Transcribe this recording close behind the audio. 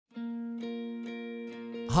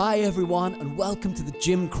Hi everyone, and welcome to the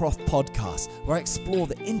Jim Kroft Podcast, where I explore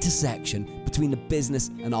the intersection between the business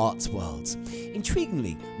and arts worlds.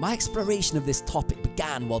 Intriguingly, my exploration of this topic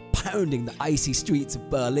began while pounding the icy streets of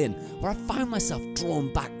Berlin, where I found myself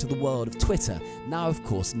drawn back to the world of Twitter, now of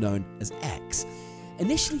course known as X.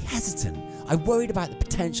 Initially hesitant, I worried about the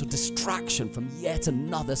potential distraction from yet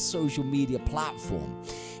another social media platform.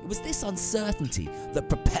 It was this uncertainty that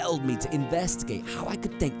propelled me to investigate how I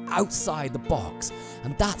could think outside the box,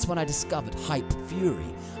 and that's when I discovered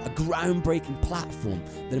Hypefury, a groundbreaking platform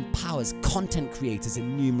that empowers content creators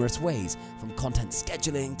in numerous ways, from content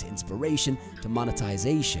scheduling to inspiration to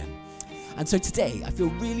monetization. And so today, I feel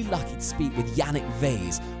really lucky to speak with Yannick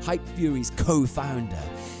Veys, Hypefury's co-founder.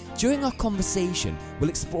 During our conversation, we'll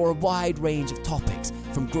explore a wide range of topics,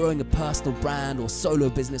 from growing a personal brand or solo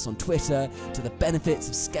business on Twitter to the benefits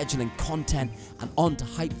of scheduling content, and on to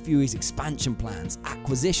Hypefury's expansion plans,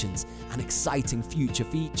 acquisitions, and exciting future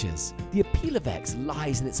features. The appeal of X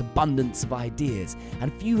lies in its abundance of ideas,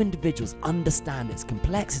 and few individuals understand its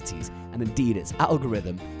complexities and indeed its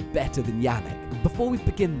algorithm better than Yannick. Before we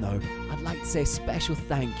begin though, I'd like to say a special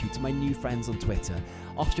thank you to my new friends on Twitter.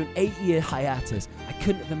 After an 8-year hiatus, I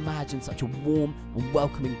couldn't have imagined such a warm and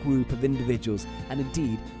welcoming group of individuals, and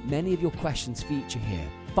indeed, many of your questions feature here.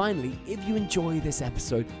 Finally, if you enjoy this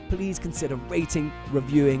episode, please consider rating,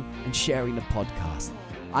 reviewing, and sharing the podcast.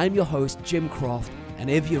 I'm your host, Jim Kroft, and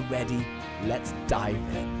if you're ready, let's dive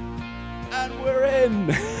in. And we're in!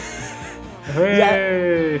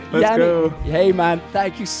 Hey, let's Yannick, go. Hey man,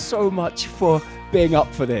 thank you so much for being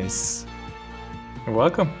up for this. You're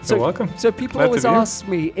welcome. You're welcome. So people Glad always to be here. ask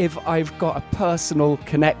me if I've got a personal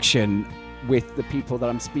connection with the people that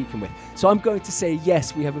I'm speaking with. So I'm going to say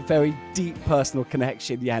yes, we have a very deep personal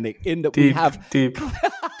connection, Yannick, in that we have deep.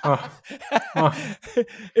 Oh.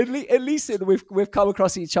 at least we've come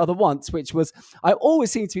across each other once, which was, I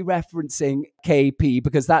always seem to be referencing KP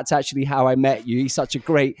because that's actually how I met you. He's such a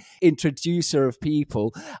great introducer of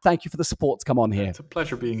people. Thank you for the support to come on here. It's a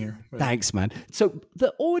pleasure being here. Thanks, man. So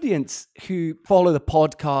the audience who follow the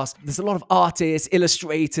podcast, there's a lot of artists,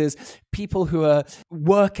 illustrators, people who are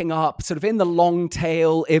working up sort of in the long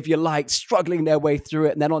tail, if you like, struggling their way through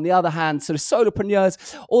it. And then on the other hand, sort of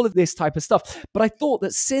solopreneurs, all of this type of stuff. But I thought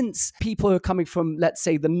that since people who are coming from, let's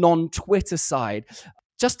say, the non-Twitter side,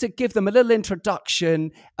 just to give them a little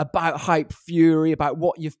introduction about Hypefury, about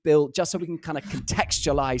what you've built, just so we can kind of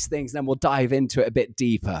contextualize things, and then we'll dive into it a bit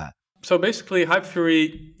deeper. So basically,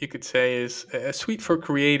 Hypefury, you could say, is a suite for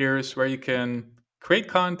creators where you can create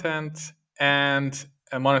content and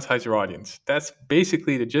monetize your audience. That's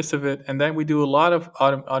basically the gist of it. And then we do a lot of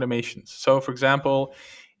automations. So for example,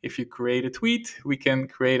 if you create a tweet, we can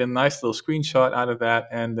create a nice little screenshot out of that,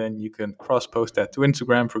 and then you can cross-post that to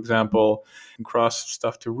Instagram, for example, and cross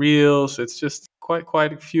stuff to Reels. It's just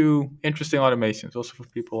quite a few interesting automations, also for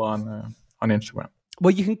people on Instagram.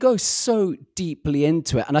 Well, you can go so deeply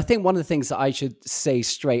into it. And I think one of the things that I should say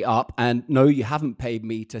straight up, and no, you haven't paid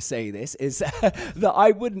me to say this, is that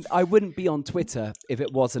I wouldn't be on Twitter if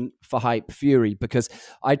it wasn't for Hypefury, because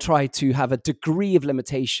I try to have a degree of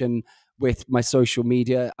limitation with my social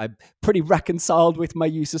media. I'm pretty reconciled with my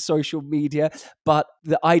use of social media, but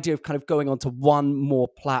the idea of kind of going onto one more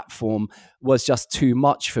platform was just too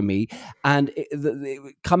much for me. And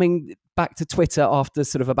coming back to Twitter after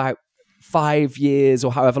sort of about 5 years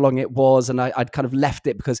or however long it was, and I'd kind of left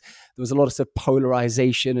it because there was a lot of sort of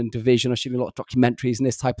polarization and division. I was shooting a lot of documentaries and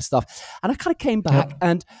this type of stuff. And I kind of came back,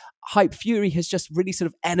 and Hypefury has just really sort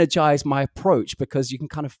of energized my approach because you can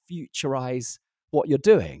kind of futurize what you're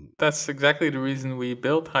doing. That's exactly the reason we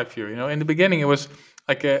built Hypefury. In the beginning, it was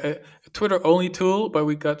like a Twitter-only tool, but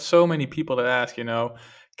we got so many people that ask,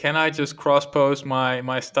 can I just cross-post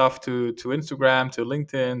my stuff to Instagram, to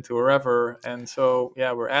LinkedIn, to wherever? And so,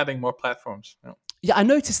 yeah, we're adding more platforms. Yeah, I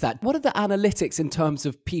noticed that. What are the analytics in terms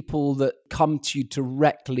of people that come to you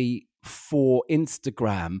directly for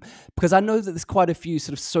Instagram? Because I know that there's quite a few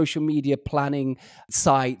sort of social media planning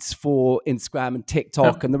sites for Instagram and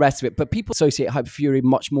TikTok and the rest of it, but people associate Hypefury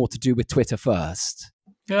much more to do with Twitter first.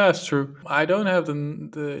 Yeah, that's true. I don't have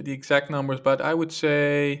the exact numbers, but I would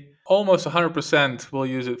say almost 100% will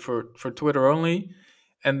use it for Twitter only.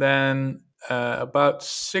 And then about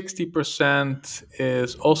 60%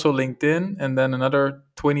 is also LinkedIn. And then another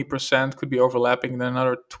 20% could be overlapping. And then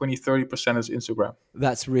another 20-30% is Instagram.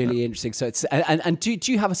 That's really interesting. So it's and do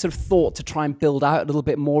you have a sort of thought to try and build out a little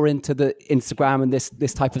bit more into the Instagram and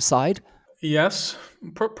this type of side? Yes,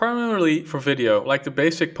 primarily for video, like the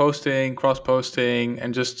basic posting, cross-posting,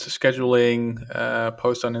 and just scheduling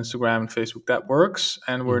posts on Instagram and Facebook. That works.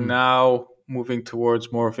 And we're now moving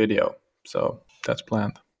towards more video. So that's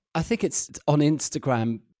planned. I think it's on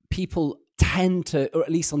Instagram, people tend to, or at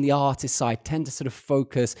least on the artist side, tend to sort of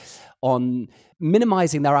focus on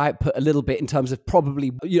minimizing their output a little bit in terms of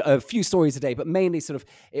probably a few stories a day, but mainly sort of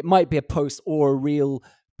it might be a post or a reel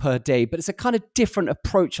per day, but it's a kind of different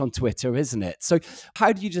approach on Twitter, isn't it? So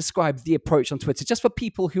how do you describe the approach on Twitter, just for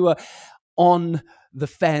people who are on the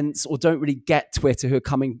fence or don't really get Twitter, who are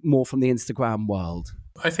coming more from the Instagram world?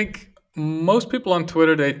 I think most people on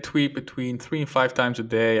Twitter, they tweet between 3 and 5 times a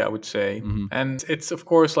day, I would say. Mm-hmm. And it's, of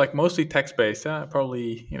course, like mostly text-based.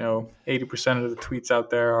 Probably, 80% of the tweets out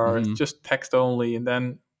there are just text only. And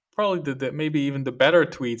then probably maybe even the better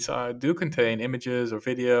tweets do contain images or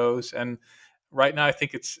videos. And right now, I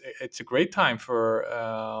think it's a great time for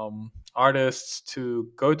artists to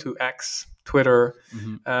go to X, Twitter,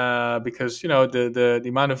 because the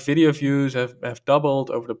amount of video views have doubled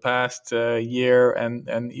over the past year, and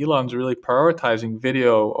Elon's really prioritizing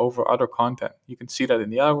video over other content. You can see that in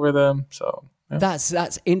the algorithm. So yeah.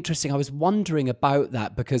 That's interesting. I was wondering about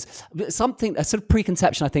that because a sort of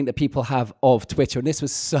preconception I think that people have of Twitter, and this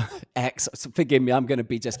was X. So forgive me, I'm going to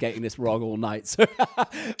be just getting this wrong all night. So,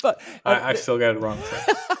 but I still get it wrong.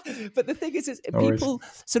 So. But the thing is people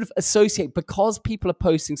sort of associate, because people are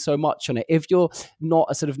posting so much on it. If you're not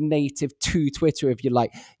a sort of native to Twitter, if you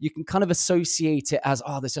like, you can kind of associate it as,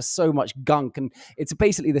 there's just so much gunk, and it's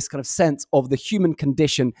basically this kind of sense of the human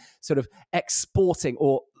condition sort of exporting,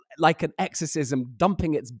 or like an exorcism,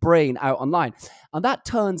 dumping its brain out online. And that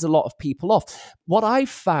turns a lot of people off. What I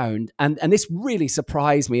found, and this really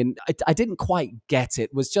surprised me, and I didn't quite get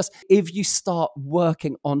it, was just if you start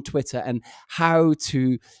working on Twitter and how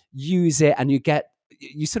to use it, and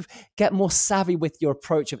you sort of get more savvy with your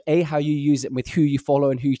approach of how you use it, and with who you follow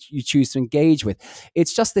and who you choose to engage with.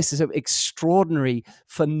 It's just this sort of extraordinary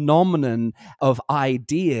phenomenon of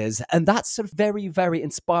ideas. And that's sort of very, very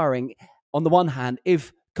inspiring on the one hand,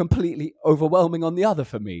 if completely overwhelming on the other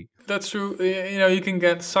for me. That's true. You can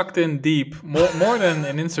get sucked in deep more than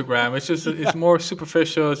in Instagram. It's more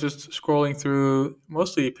superficial. It's just scrolling through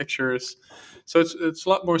mostly pictures, so it's a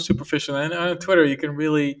lot more superficial. And on Twitter, you can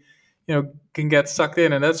really can get sucked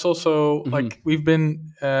in, and that's also like we've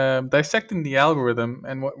been dissecting the algorithm,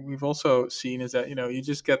 and what we've also seen is that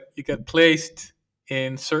you get placed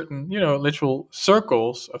in certain literal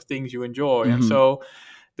circles of things you enjoy, and so.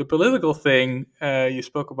 The political thing you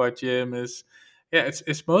spoke about, Jim, is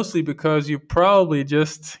it's mostly because you probably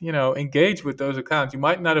just engage with those accounts. You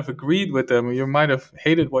might not have agreed with them, or you might have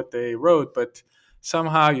hated what they wrote, but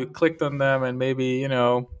somehow you clicked on them, and maybe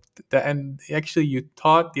and actually you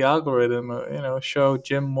taught the algorithm show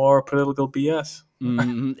Jim more political BS.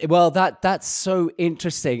 Well, that's so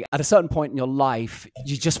interesting. At a certain point in your life,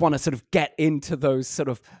 you just want to sort of get into those sort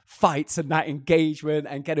of fights and that engagement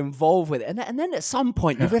and get involved with it. And then at some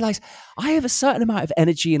point you realize I have a certain amount of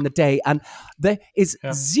energy in the day, and there is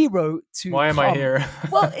zero to Why am I here?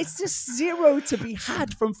 Well, it's just zero to be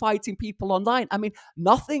had from fighting people online. I mean,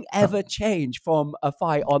 nothing ever changed from a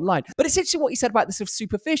fight online. But it's interesting what you said about the sort of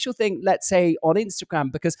superficial thing, let's say on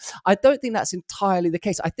Instagram, because I don't think that's entirely the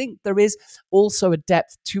case. I think there is also a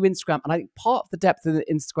depth to Instagram, and I think part of the depth of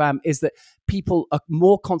Instagram is that people are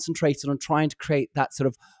more concentrated on trying to create that sort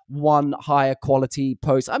of one higher quality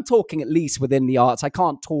post. I'm talking at least within the arts. I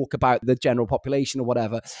can't talk about the general population or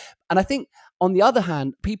whatever. And I think on the other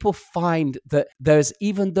hand, people find that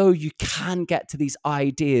even though you can get to these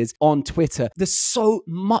ideas on Twitter, there's so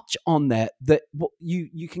much on there that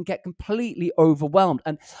you can get completely overwhelmed.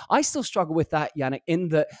 And I still struggle with that, Yannick, in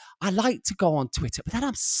that I like to go on Twitter, but then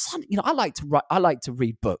I like to write, I like to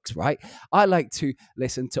read books, right? I like to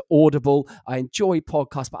listen to Audible. I enjoy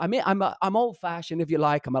podcasts, but I'm old fashioned, if you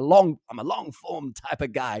like. I'm a long form type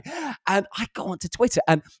of guy, and I go onto Twitter.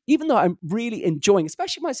 And even though I'm really enjoying,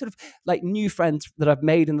 especially my sort of like new friends that I've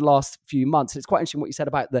made in the last few months, it's quite interesting what you said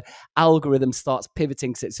about the algorithm starts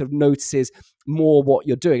pivoting, because it sort of notices more what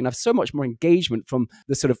you're doing. And I have so much more engagement from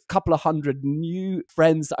the sort of couple of hundred new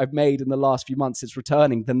friends that I've made in the last few months since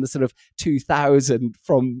returning than the sort of 2,000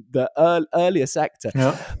 from the earlier sector.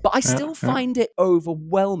 But I still find it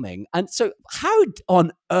overwhelming. And so how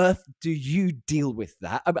on earth do you deal with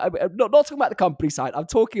that? I'm not talking about the company side. I'm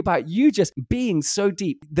talking about you just being so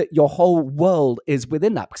deep that your whole world is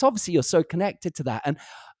within that, because obviously you're so connected to that. And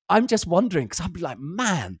I'm just wondering, because I'd be like,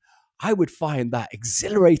 man, I would find that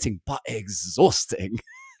exhilarating but exhausting.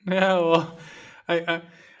 Yeah, well,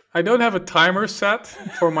 I don't have a timer set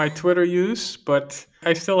for my Twitter use, but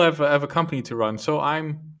I still have a company to run. So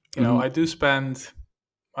I do spend,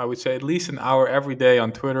 I would say, at least an hour every day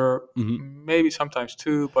on Twitter, maybe sometimes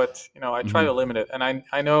 2, but I try to limit it. And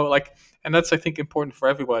I know, like, and that's, I think, important for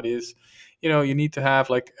everybody is, you need to have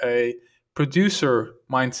like a producer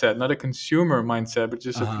mindset, not a consumer mindset, but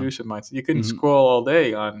just a Uh-huh. producer mindset. You can scroll all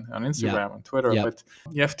day on Instagram, on Twitter, Yep. but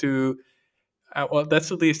you have to. Well,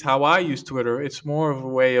 that's at least how I use Twitter. It's more of a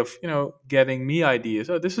way of getting me ideas.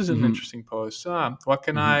 Oh, this is an interesting post. What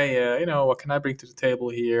can I what can I bring to the table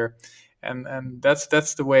here? And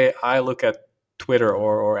that's the way I look at Twitter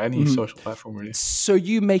or any social platform really. So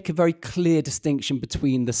you make a very clear distinction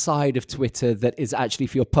between the side of Twitter that is actually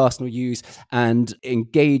for your personal use and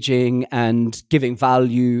engaging and giving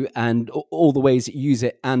value and all the ways that you use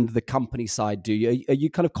it, and the company side. Do you? Are you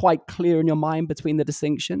kind of quite clear in your mind between the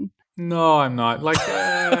distinction? No, I'm not. Like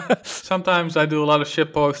sometimes I do a lot of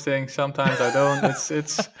shit posting. Sometimes I don't.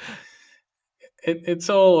 It's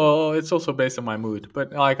also based on my mood.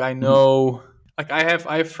 But like I know, like I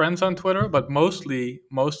have friends on Twitter, but mostly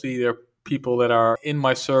they're people that are in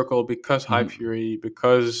my circle because Hypefury,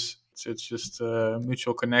 because it's just a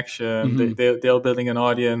mutual connection. They're building an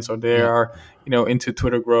audience, or they are into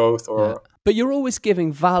Twitter growth, or. But you're always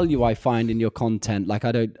giving value, I find, in your content. Like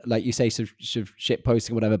I don't, like you say, sort of shit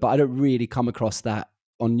posting or whatever, but I don't really come across that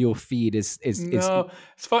on your feed. No,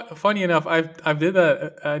 it's funny enough. I did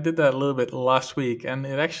that a little bit last week, and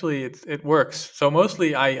it works. So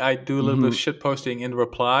mostly I do a little bit of shit posting in the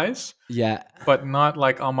replies, but not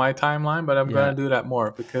like on my timeline. But I'm gonna do that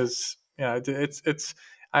more because it's.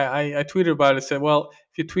 I tweeted about it. Said, well,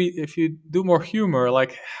 if you do more humor,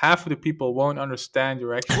 like half of the people won't understand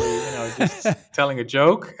you're actually just telling a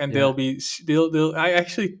joke, and they'll. I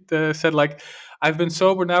actually said, like, I've been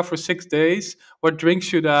sober now for 6 days. What drink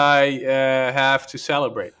should I have to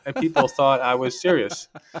celebrate? And people thought I was serious.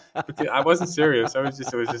 Because I wasn't serious. It was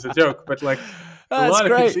just a joke. But like a lot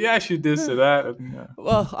of people said, yeah, I should this or that. And,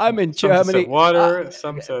 well, I'm in some Germany. Said water.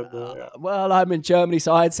 Some said. Well, I'm in Germany,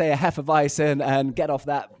 so I'd say a Hefeweizen and get off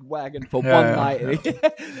that wagon for one night.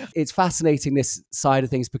 It's fascinating, this side of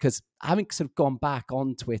things, because having sort of gone back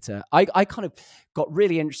on Twitter, I kind of got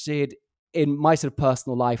really interested in my sort of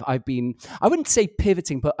personal life. I've been, I wouldn't say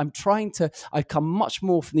pivoting, but I've come much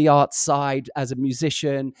more from the art side as a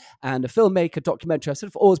musician and a filmmaker, documentary. I've sort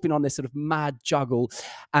of always been on this sort of mad juggle.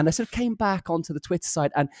 And I sort of came back onto the Twitter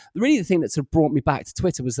side. And really the thing that sort of brought me back to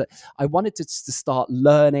Twitter was that I wanted to start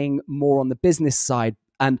learning more on the business side.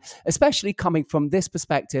 And especially coming from this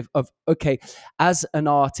perspective of, okay, as an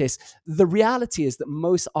artist, the reality is that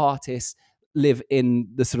most artists live in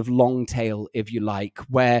the sort of long tail, if you like,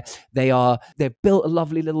 where they've built a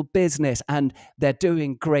lovely little business and they're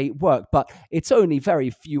doing great work, but it's only very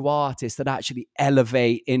few artists that actually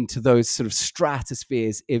elevate into those sort of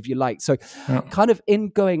stratospheres, if you like. So kind of in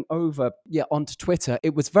going over onto Twitter,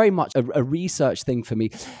 it was very much a research thing for me.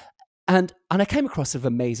 And I came across sort of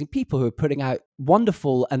amazing people who are putting out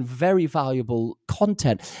wonderful and very valuable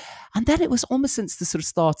content. And then it was almost since the sort of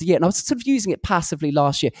start of the year, and I was sort of using it passively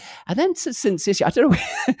last year. And then since this year, I don't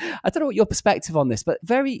know what your perspective on this, but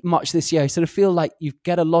very much this year, I sort of feel like you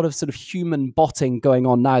get a lot of sort of human botting going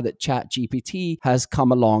on now that ChatGPT has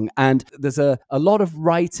come along. And there's a lot of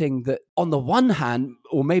writing that on the one hand,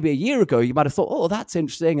 or maybe a year ago, you might have thought, oh, that's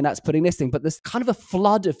interesting and that's putting this thing. But there's kind of a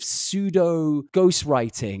flood of pseudo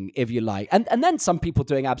ghostwriting, if you like. And then some people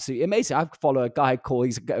doing absolutely amazing. I follow a guy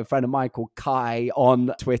he's a friend of mine called Kai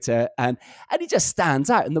on Twitter, and he just stands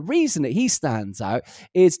out. And the reason that he stands out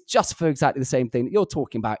is just for exactly the same thing that you're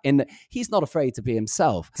talking about, in that he's not afraid to be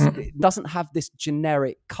himself. It doesn't have this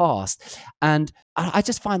generic cast. And I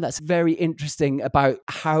just find that's very interesting about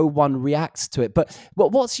how one reacts to it. But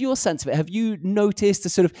what's your sense of it? Have you noticed a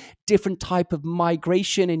sort of different type of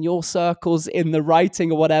migration in your circles in the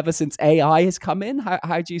writing or whatever since AI has come in?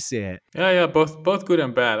 How do you see it? Yeah, both good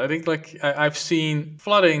and bad. I think like I've seen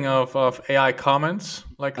flooding of AI comments,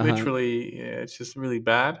 like literally it's just really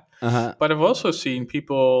bad. But I've also seen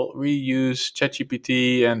people reuse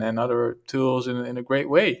ChatGPT and other tools in a great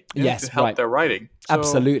way to help their writing. So,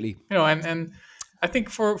 absolutely. And I think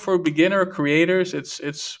for beginner creators,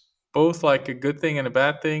 it's both like a good thing and a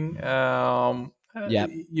bad thing.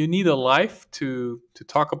 You need a life to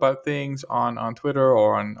talk about things on Twitter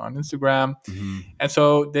or on Instagram. And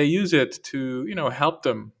so they use it to help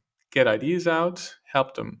them get ideas out,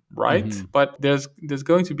 help them write. But there's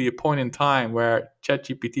going to be a point in time where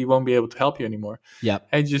ChatGPT won't be able to help you anymore.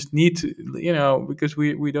 And you just need to, because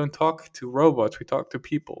we don't talk to robots, we talk to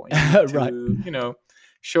people. You need to,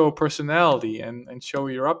 show a personality and show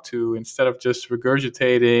what you're up to instead of just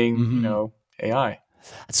regurgitating, AI.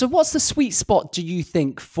 So what's the sweet spot, do you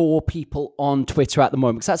think, for people on Twitter at the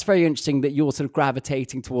moment? Because that's very interesting that you're sort of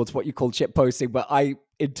gravitating towards what you call shit posting, but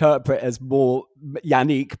interpret as more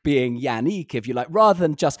Yannick being Yannick, if you like, rather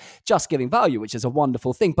than just giving value, which is a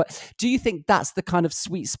wonderful thing. But do you think that's the kind of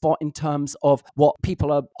sweet spot in terms of what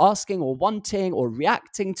people are asking or wanting or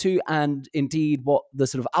reacting to, and indeed what the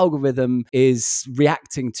sort of algorithm is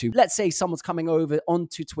reacting to? Let's say someone's coming over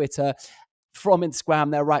onto Twitter from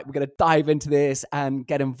Instagram, they're right, we're going to dive into this and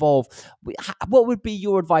get involved. What would be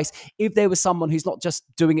your advice if there was someone who's not just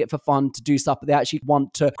doing it for fun to do stuff, but they actually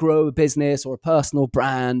want to grow a business or a personal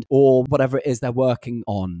brand or whatever it is they're working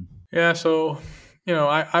on? Yeah, so,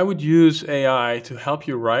 I would use AI to help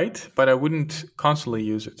you write, but I wouldn't constantly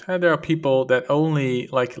use it. And there are people that only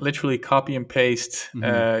literally copy and paste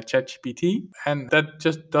ChatGPT, and that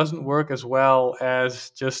just doesn't work as well as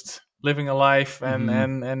just living a life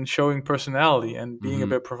and showing personality and being a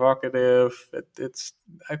bit provocative.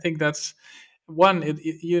 I think that's one.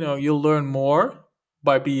 You'll learn more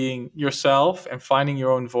by being yourself and finding your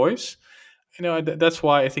own voice. That's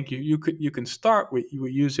why I think you can start with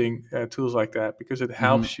using tools like that, because it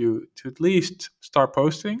helps you to at least start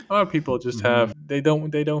posting. A lot of people just they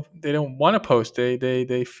don't want to post.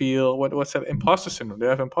 They feel what's that, imposter syndrome. They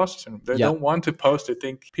have imposter syndrome. They don't want to post. They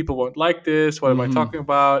think people won't like this. What am I talking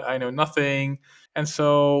about? I know nothing. And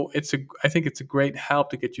so I think it's a great help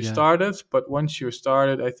to get you started. But once you're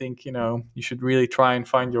started, I think, you should really try and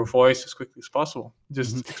find your voice as quickly as possible.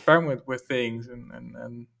 Just experiment with things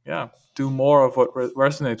and do more of what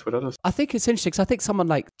resonates with others. I think it's interesting because I think someone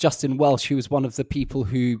like Justin Welsh, who was one of the people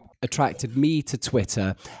who attracted me to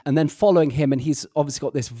Twitter, and then following him, and he's obviously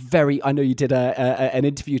got this I know you did an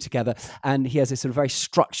interview together, and he has this sort of very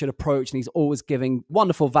structured approach, and he's always giving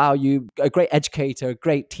wonderful value, a great educator, a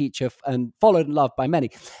great teacher, and followed and loved by many.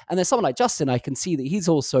 And there's someone like Justin, I can see that he's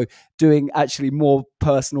also doing actually more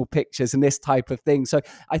personal pictures and this type of thing. So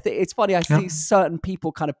I think it's funny, I see certain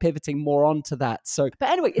people kind of pivoting more onto that. So, but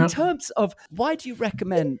anyway, in terms of why do you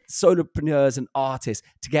recommend solopreneurs and artists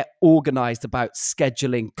to get organized about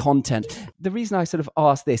scheduling content? The reason I sort of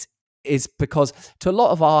ask this is because to a lot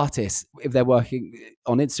of artists, if they're working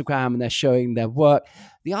on Instagram and they're showing their work,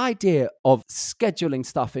 the idea of scheduling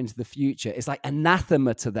stuff into the future is like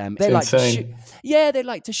anathema to them. They like to shoot. Yeah, they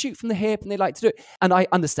like to shoot from the hip and they like to do it. And I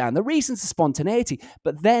understand the reasons for spontaneity,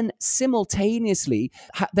 but then simultaneously,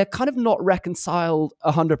 they're kind of not reconciled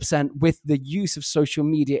 100% with the use of social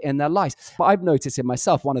media in their lives. But I've noticed in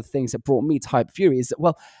myself, one of the things that brought me to Hypefury is that,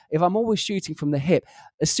 well, if I'm always shooting from the hip,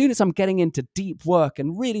 as soon as I'm getting into deep work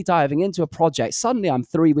and really diving into a project, suddenly I'm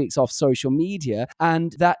 3 weeks off social media,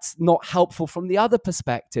 and that's not helpful from the other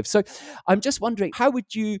perspective. So I'm just wondering, how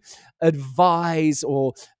would you advise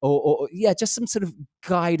or just some sort of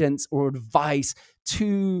guidance or advice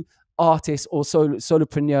to artists or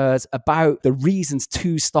solopreneurs about the reasons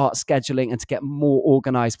to start scheduling and to get more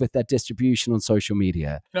organized with their distribution on social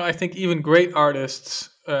media? I think even great artists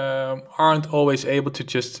aren't always able to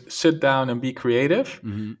just sit down and be creative.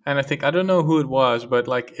 And I think, I don't know who it was, but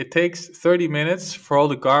it takes 30 minutes for all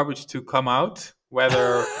the garbage to come out,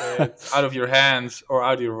 whether it's out of your hands or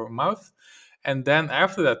out of your mouth. And then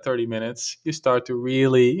after that 30 minutes, you start to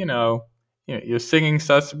really, your singing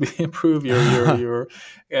starts to improve, your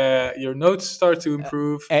notes start to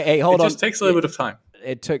improve. Hey, it just takes a little bit of time.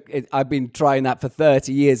 I've been trying that for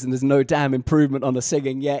 30 years and there's no damn improvement on the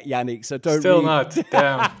singing yet, Yannick. So don't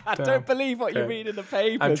don't believe what you read in the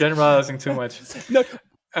papers. I'm generalizing too much. No.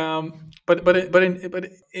 But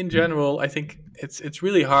in general, I think it's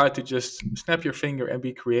really hard to just snap your finger and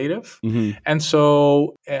be creative. And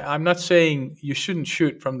so I'm not saying you shouldn't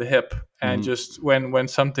shoot from the hip and just when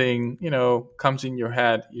something comes in your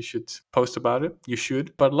head, you should post about it. You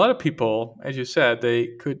should. But a lot of people, as you said, they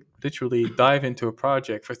could literally dive into a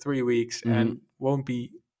project for 3 weeks and won't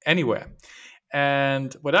be anywhere.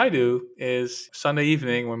 And what I do is Sunday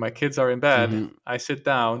evening when my kids are in bed, I sit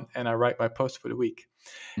down and I write my post for the week.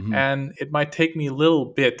 And it might take me a little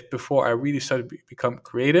bit before I really start to become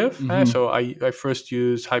creative. So I first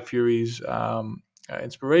use Hypefury's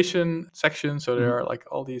inspiration section. So there are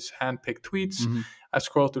all these hand-picked tweets. I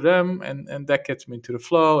scroll through them and that gets me into the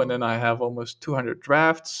flow. And then I have almost 200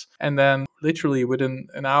 drafts. And then literally within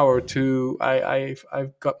an hour or two, I've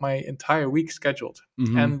got my entire week scheduled.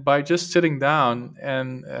 And by just sitting down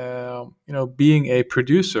and, being a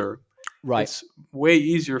producer, it's way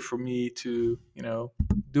easier for me to,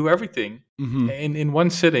 do everything in one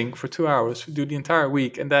sitting for 2 hours, do the entire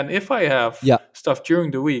week. And then if I have stuff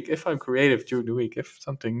during the week, if I'm creative during the week, if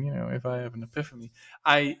something, if I have an epiphany,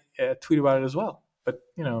 I tweet about it as well. But,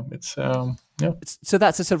 it's, So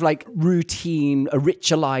that's a sort of routine, a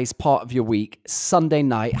ritualized part of your week. Sunday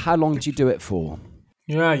night, how long do you do it for?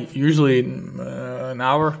 Yeah, usually an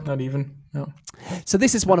hour, not even. Yeah. So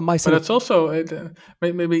this is one of my But sort of it's also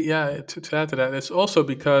maybe to add to that, it's also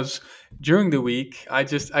because during the week I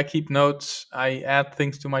keep notes, I add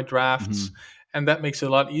things to my drafts, and that makes it a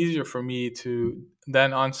lot easier for me to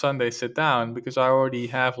then on Sunday sit down because I already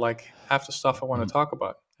have like half the stuff I want to talk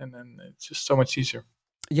about, and then it's just so much easier.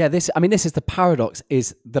 Yeah, this is the paradox,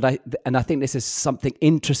 is that I think this is something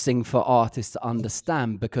interesting for artists to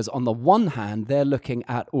understand, because on the one hand, they're looking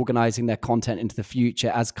at organizing their content into the future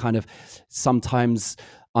as kind of sometimes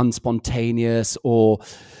unspontaneous or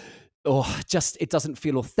just it doesn't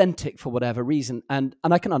feel authentic for whatever reason. And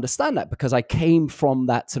I can understand that, because I came from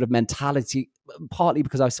that sort of mentality, partly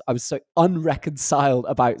because I was so unreconciled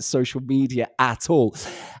about social media at all.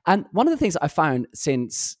 And one of the things that I found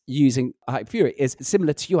since using Hypefury is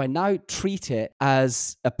similar to you. I now treat it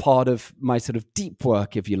as a part of my sort of deep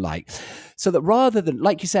work, if you like. So that rather than,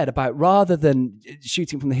 like you said, rather than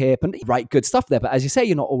shooting from the hip and write good stuff there, but as you say,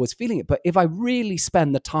 you're not always feeling it. But if I really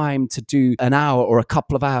spend the time to do an hour or a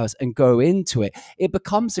couple of hours and go into it, it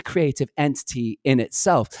becomes a creative entity in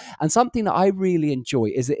itself. And something that I really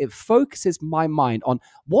enjoy is that it focuses my mind on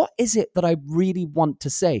what is it that I really want to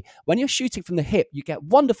say. When you're shooting from the hip, you get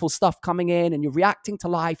wonderful stuff coming in and you're reacting to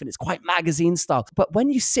life and it's quite magazine style. But when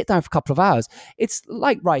you sit down for a couple of hours, it's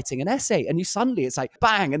like writing an essay, and it's like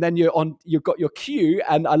bang, and then you've got your cue.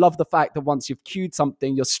 And I love the fact that once you've cued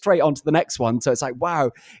something, you're straight on to the next one. So it's like,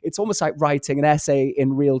 wow, it's almost like writing an essay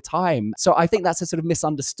in real time. So I think that's a sort of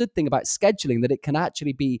misunderstood thing about scheduling, that it can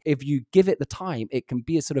actually be, if you give it the time, it can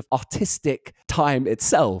be a sort of artistic time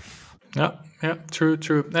itself. Yeah, true.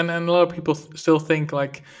 And a lot of people still think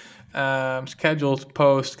like scheduled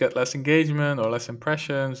posts get less engagement or less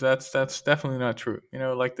impressions. That's definitely not true. You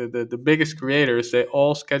know, like the biggest creators, they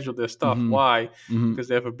all schedule their stuff. Why? Because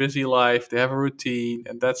they have a busy life, they have a routine,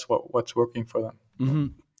 and that's what's working for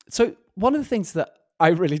them. So one of the things that I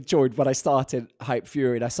really enjoyed when I started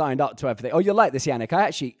Hypefury and I signed up to everything. Oh, you'll like this, Yannick.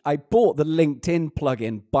 I bought the LinkedIn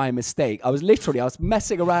plugin by mistake. I was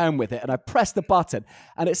messing around with it and I pressed the button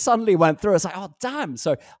and it suddenly went through. I was like, oh, damn.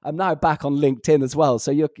 So I'm now back on LinkedIn as well. So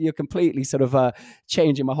you're completely sort of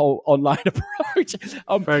changing my whole online approach.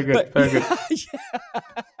 Very good. Yeah.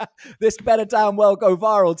 This better damn well go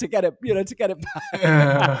viral to get it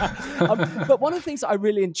back. But one of the things that I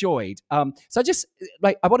really enjoyed, so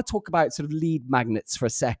I want to talk about sort of lead magnets for a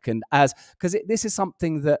second, because this is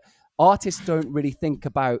something that artists don't really think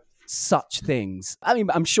about, such things. I mean,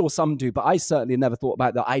 I'm sure some do, but I certainly never thought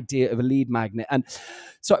about the idea of a lead magnet. And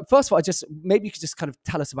so first of all, maybe you could just kind of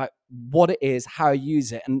tell us about what it is, how you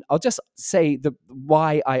use it. And I'll just say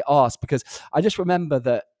why I asked, because I just remember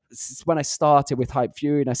that when I started with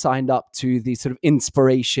Hypefury and I signed up to the sort of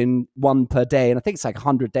inspiration one per day, and I think it's like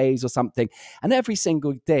 100 days or something. And every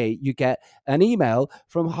single day you get an email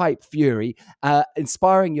from Hypefury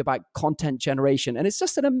inspiring you about content generation. And it's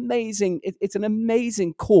just an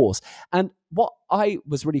amazing course. And what I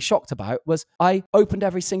was really shocked about was I opened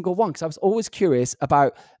every single one because I was always curious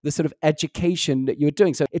about the sort of education that you were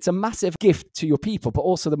doing. So it's a massive gift to your people, but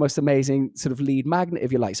also the most amazing sort of lead magnet,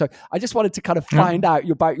 if you like. So I just wanted to kind of find out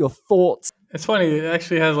about your thoughts. It's funny, it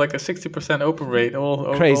actually has like a 60% open rate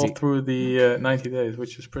all through the 90 days,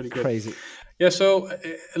 which is pretty good. Crazy. Yeah, so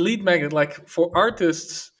a lead magnet, like for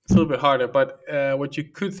artists, it's a little bit harder, but what you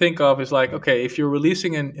could think of is like, okay, if you're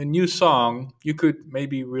releasing a new song, you could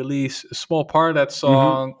maybe release a small part of that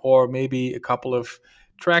song, or maybe a couple of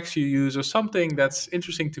tracks you use, or something that's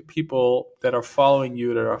interesting to people that are following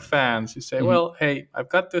you, that are fans. You say, well, hey, I've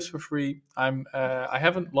got this for free. I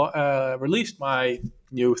haven't released my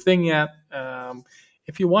new thing yet.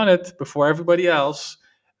 If you want it before everybody else,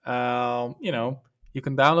 you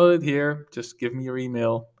can download it here. Just give me your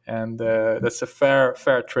email. And that's a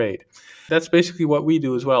fair trade. That's basically what we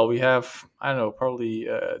do as well. We have, I don't know, probably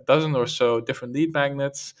a dozen or so different lead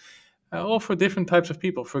magnets, all for different types of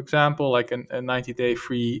people. For example, like a 90-day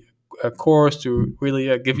free course to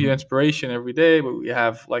really give you inspiration every day. But we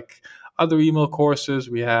have like other email courses.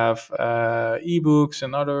 We have ebooks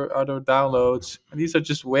and other downloads. And these are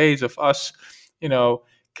just ways of us,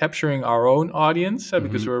 capturing our own audience,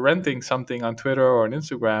 because we're renting something on Twitter or on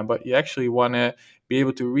Instagram, but you actually want to be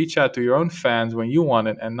able to reach out to your own fans when you want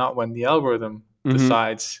it, and not when the algorithm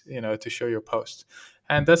decides, to show your post.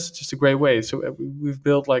 And that's just a great way. So we've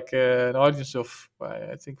built like an audience of,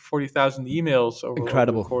 I think, 40,000 emails over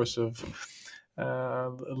the course of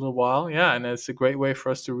a little while. Yeah, and it's a great way for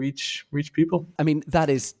us to reach people. I mean, that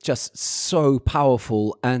is just so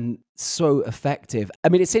powerful and so effective. I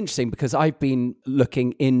mean, it's interesting because I've been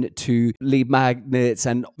looking into lead magnets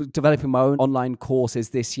and developing my own online courses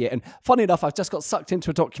this year. And funny enough, I've just got sucked into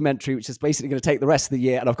a documentary, which is basically going to take the rest of the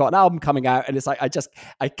year. And I've got an album coming out and it's like,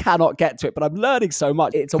 I cannot get to it, but I'm learning so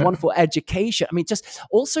much. It's a wonderful education. I mean,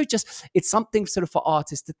 it's something sort of for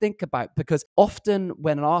artists to think about, because often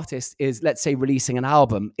when an artist is, let's say, releasing an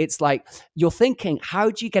album, it's like you're thinking, how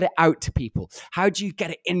do you get it out to people? How do you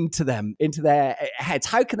get it into them, into their heads?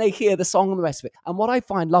 How can they hear the song and the rest of it? And what I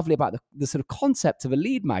find lovely about the sort of concept of a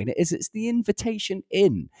lead magnet is it's the invitation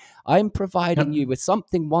in. I'm providing you with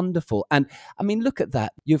something wonderful. And I mean, look at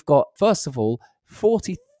that. You've got, first of all,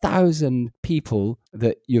 40,000 people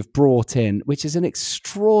that you've brought in, which is an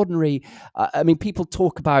extraordinary, I mean, people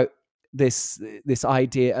talk about this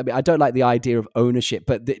idea. I mean, I don't like the idea of ownership,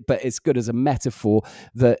 but it's good as a metaphor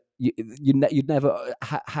that you'd never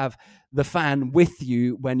have the fan with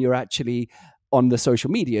you when you're actually on the social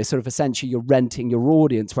media. Sort of essentially you're renting your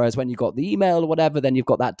audience, whereas when you got the email or whatever, then you've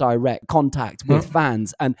got that direct contact with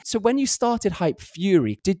fans. And so when you started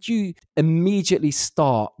Hypefury, did you immediately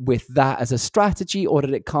start with that as a strategy, or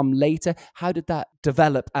did it come later? How did that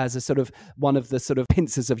develop as a sort of one of the sort of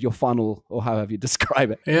pincers of your funnel, or however you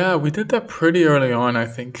describe it? Yeah, we did that pretty early on, I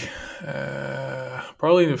think.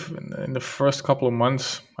 Probably in the first couple of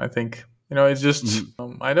months, I think. It's just,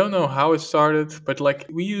 I don't know how it started, but like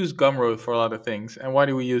we use Gumroad for a lot of things. And why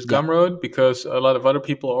do we use Gumroad? Because a lot of other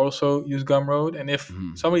people also use Gumroad. And if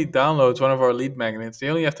somebody downloads one of our lead magnets, they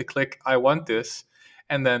only have to click, I want this,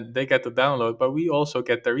 and then they get the download, but we also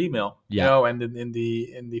get their email. And in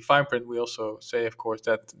the fine print, we also say, of course,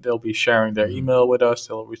 that they'll be sharing their email with us.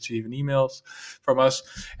 They'll receive emails from us.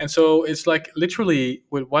 And so it's like literally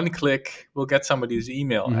with one click, we'll get somebody's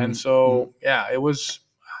email. And so, it was,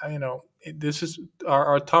 this is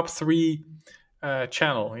our top 3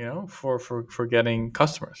 channel, for getting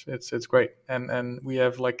customers. It's great. And we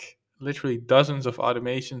have like literally dozens of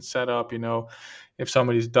automations set up. If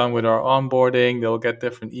somebody's done with our onboarding, they'll get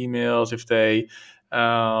different emails. If they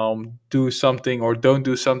do something or don't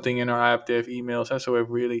do something in our app, they have emails. And so we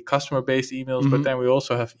have really customer-based emails, but then we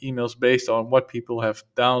also have emails based on what people have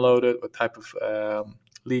downloaded, what type of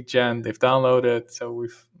lead gen they've downloaded. So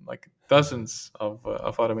we've like dozens of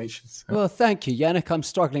automations. Well, thank you, Yannick. I'm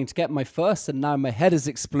struggling to get my first, and now my head has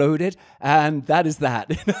exploded, and that is that.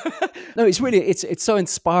 No, it's really, it's so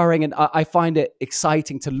inspiring, and I find it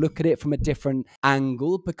exciting to look at it from a different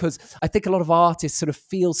angle, because I think a lot of artists sort of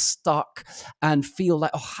feel stuck and feel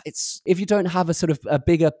like, it's, if you don't have a sort of a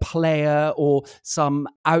bigger player or some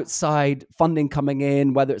outside funding coming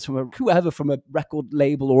in, whether it's from whoever from a record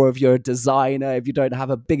label, or if you're a designer, if you don't have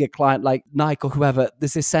a bigger client like Nike or whoever,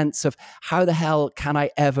 there's this sense of how the hell can I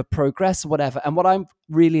ever progress or whatever. And what I'm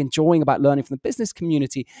really enjoying about learning from the business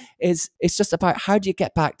community is it's just about how do you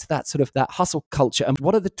get back to that sort of that hustle culture, and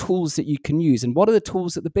what are the tools that you can use, and what are the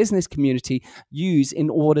tools that the business community use in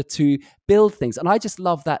order to build things. And I just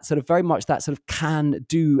love that sort of very much that sort of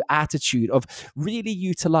can-do attitude of really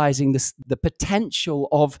utilizing the potential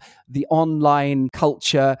of the online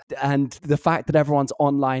culture and the fact that everyone's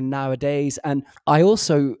online nowadays. And I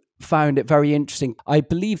also found it very interesting. I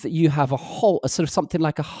believe that you have a sort of something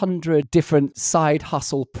like 100 different side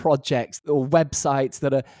hustle projects or websites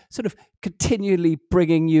that are sort of continually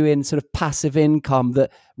bringing you in sort of passive income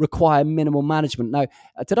that require minimal management. Now,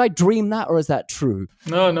 did I dream that, or is that true?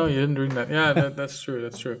 No, you didn't dream that. Yeah, that's true.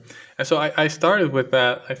 That's true. And so I started with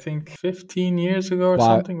that, I think 15 years ago or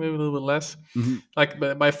something, maybe a little bit less. Like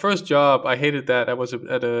my first job, I hated that. I was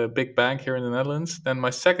at a big bank here in the Netherlands. Then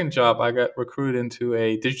my second job, I got recruited into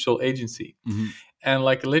a digital agency. And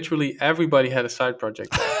like literally everybody had a side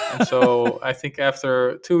project there. And so I think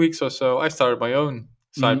after 2 weeks or so, I started my own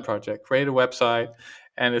side project, create a website,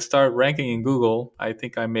 and it started ranking in Google. I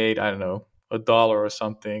think I made, I don't know, $1 or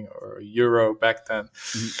something, or €1 back then,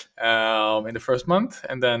 in the first month,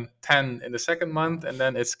 and then 10 in the second month, and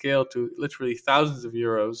then it scaled to literally thousands of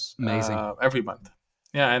euros. Amazing. Every month.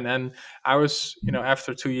 Yeah, and I was,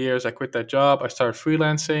 after 2 years, I quit that job. I started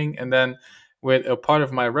freelancing, and then with a part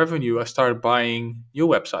of my revenue, I started buying new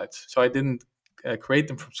websites. So I didn't create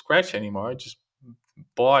them from scratch anymore. I just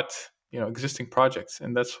bought existing projects,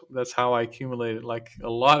 and that's how I accumulated like a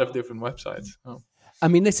lot of different websites. I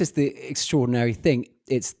mean, this is the extraordinary thing.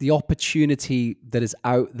 It's the opportunity that is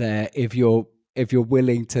out there if you're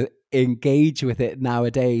willing to engage with it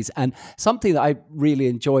nowadays. And something that I really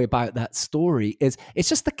enjoy about that story is it's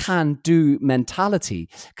just the can-do mentality.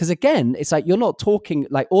 Because again, it's like you're not talking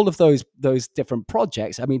like all of those different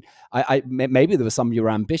projects. I mean, I maybe there was some you were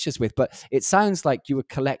ambitious with, but it sounds like you were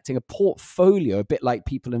collecting a portfolio, a bit like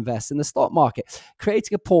people invest in the stock market,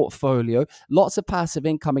 creating a portfolio, lots of passive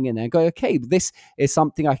income coming in there and go, okay, this is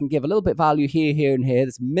something I can give a little bit of value here, and here.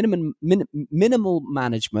 There's minimal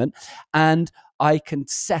management, and I can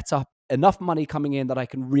set up enough money coming in that I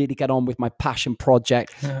can really get on with my passion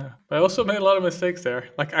project. Yeah. But I also made a lot of mistakes there.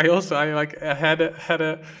 Like I had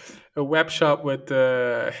a web shop with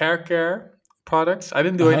hair care products. I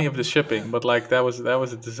didn't do any of the shipping, but like that was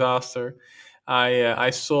a disaster.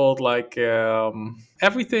 I sold like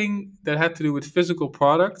everything that had to do with physical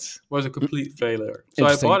products was a complete failure. So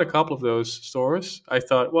I bought a couple of those stores. I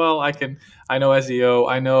thought, well, I know SEO,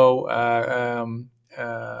 I know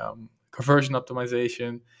conversion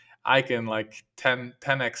optimization. I can like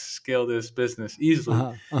 10x scale this business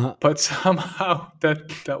easily. But somehow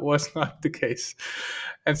that was not the case.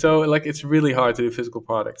 And so like it's really hard to do physical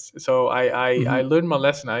products. So I learned my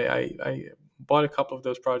lesson. I bought a couple of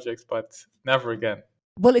those projects, but never again.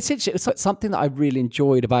 Well, it's something that I really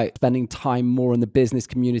enjoyed about spending time more in the business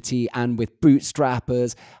community and with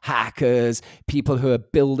bootstrappers, hackers, people who are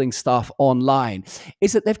building stuff online,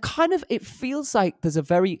 is that they've it feels like there's a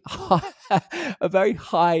very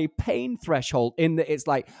high pain threshold in that it's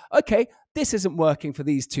like, okay, this isn't working for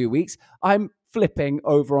these 2 weeks. I'm flipping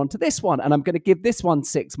over onto this one and I'm going to give this one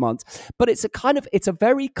 6 months. But it's a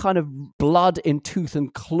very kind of blood in tooth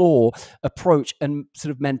and claw approach and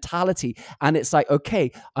sort of mentality. And it's like,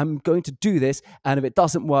 okay, I'm going to do this. And if it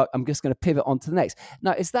doesn't work, I'm just going to pivot on to the next.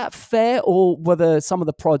 Now, is that fair, or were there some of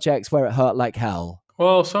the projects where it hurt like hell?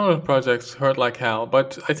 Well, some of the projects hurt like hell,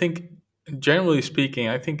 but I think generally speaking,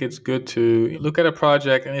 I think it's good to look at a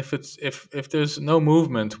project, and if there's no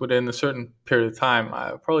movement within a certain period of time,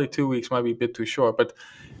 probably 2 weeks might be a bit too short. But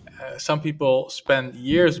some people spend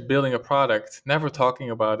years building a product, never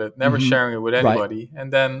talking about it, never sharing it with anybody, right.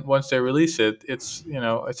 And then once they release it, it's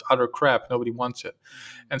utter crap. Nobody wants it,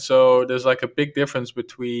 and so there's like a big difference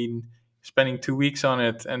between spending 2 weeks on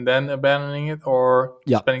it and then abandoning it, or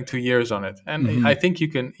spending 2 years on it. And I think you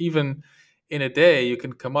can even in a day, you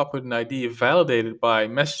can come up with an idea validated by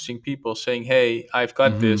messaging people saying, hey, I've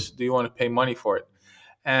got this. Do you want to pay money for it?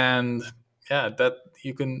 And that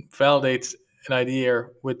you can validate an idea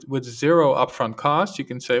with zero upfront cost. You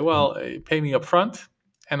can say, well, pay me upfront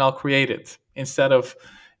and I'll create it, instead of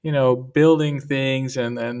building things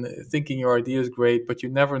and thinking your idea is great, but you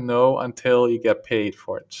never know until you get paid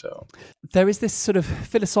for it. So there is this sort of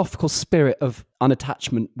philosophical spirit of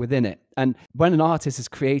unattachment within it. And when an artist is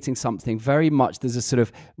creating something, very much there's a sort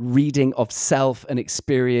of reading of self and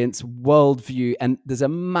experience, worldview, and there's a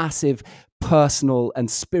massive personal and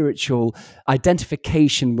spiritual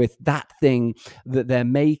identification with that thing that they're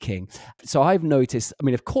making. So I've noticed, I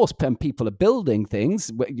mean, of course, when people are building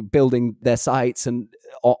things, building their sites and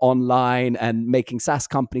online and making SaaS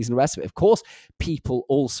companies and the rest of it, of course, people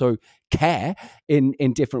also care in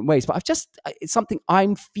different ways. But it's something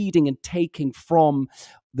I'm feeding and taking from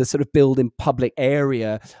the sort of building public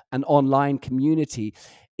area and online community,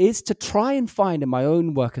 is to try and find in my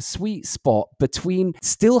own work a sweet spot between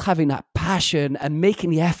still having that passion and making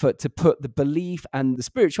the effort to put the belief and the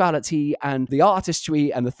spirituality and the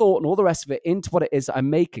artistry and the thought and all the rest of it into what it is that I'm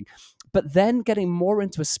making, but then getting more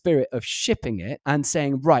into a spirit of shipping it and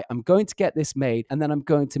saying, right, I'm going to get this made and then I'm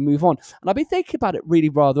going to move on. And I've been thinking about it really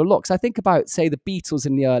rather a lot, because I think about, say, the Beatles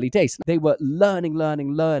in the early days. They were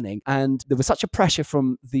learning, and there was such a pressure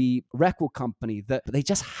from the record company that they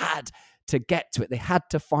just had to get to it. They had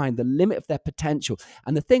to find the limit of their potential.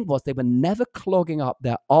 And the thing was, they were never clogging up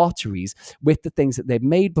their arteries with the things that they've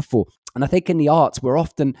made before. And I think in the arts, we're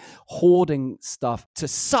often hoarding stuff to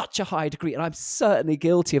such a high degree. And I'm certainly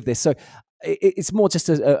guilty of this. So it's more just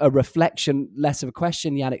a reflection, less of a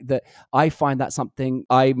question, Yannick, that I find that something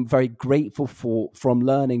I'm very grateful for, from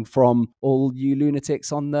learning from all you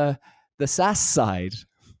lunatics on the SaaS side.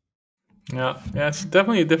 Yeah, it's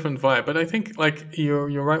definitely a different vibe. But I think like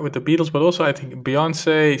you're right with the Beatles, but also I think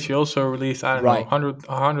Beyonce, she also released, I don't know,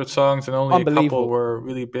 100 songs, and only a couple were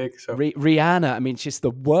really big. So Rihanna, I mean, just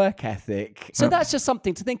the work ethic. So that's just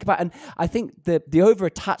something to think about. And I think the over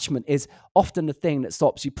attachment is often the thing that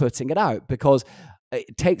stops you putting it out, because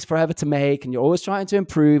it takes forever to make and you're always trying to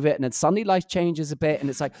improve it, and then suddenly life changes a bit and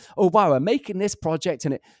it's like, oh wow, I'm making this project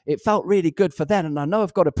and it felt really good for then, and I know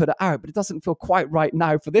I've got to put it out, but it doesn't feel quite right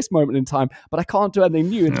now for this moment in time, but I can't do anything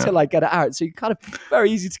new until I get it out. So you kind of very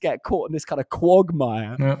easy to get caught in this kind of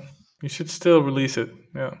quagmire. You should still release it.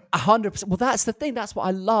 Yeah. 100%. Well, that's the thing. That's what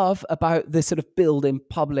I love about this sort of building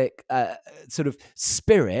public sort of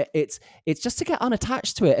spirit. It's just to get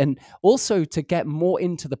unattached to it, and also to get more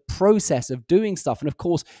into the process of doing stuff. And of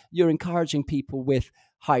course, you're encouraging people with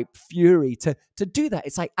Hypefury to do that.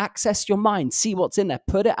 It's like access your mind, see what's in there,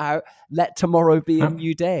 put it out, let tomorrow be a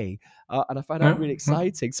new day. And I find that really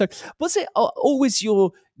exciting. So, was it always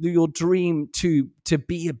your dream to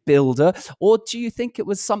be a builder, or do you think it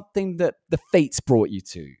was something that the fates brought you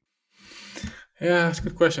to? Yeah, that's a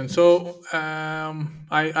good question. So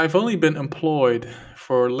I've only been employed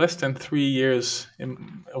for less than 3 years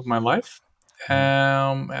of my life.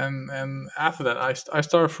 And after that, I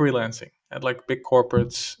started freelancing at like big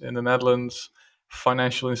corporates in the Netherlands,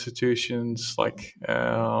 financial institutions, like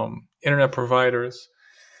internet providers.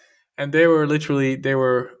 And they were,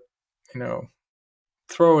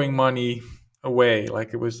 throwing money away.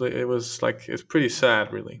 Like it's pretty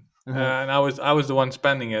sad, really. And I was the one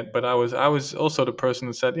spending it, but I was also the person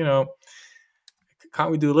that said,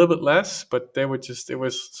 can't we do a little bit less? But it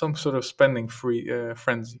was some sort of spending free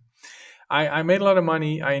frenzy. I made a lot of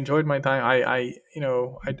money. I enjoyed my time.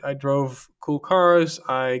 I drove cool cars.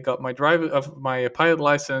 I got my my pilot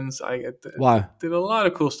license. Did a lot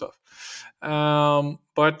of cool stuff.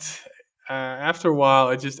 But after a while,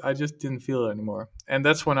 I just didn't feel it anymore. And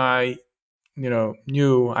that's when I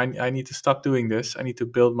knew I need to stop doing this. I need to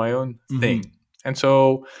build my own thing. And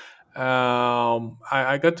so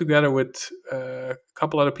I got together with a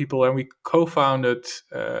couple other people, and we co-founded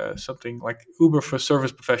something like Uber for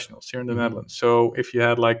service professionals here in the Netherlands. So if you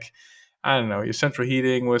had your central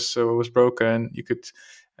heating was broken, you could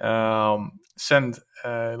send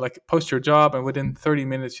post your job, and within 30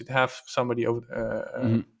 minutes you'd have somebody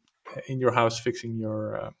over in your house fixing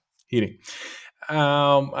your heating.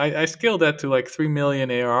 I scaled that to like 3 million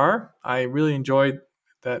ARR. I really enjoyed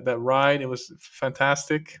that ride. It was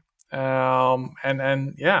fantastic. And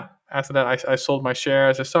after that, I sold my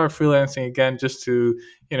shares. I started freelancing again just to,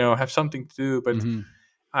 have something to do. But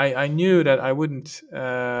I knew that I wouldn't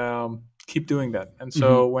keep doing that. And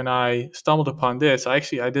so when I stumbled upon this, I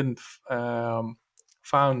didn't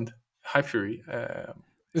found Hypefury.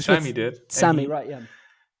 Sammy did. Sammy, right? Yeah.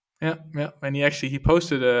 Yeah. And he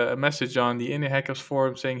posted a message on the Indie Hackers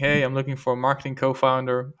forum saying, "Hey, I'm looking for a marketing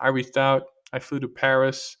co-founder." I reached out. I flew to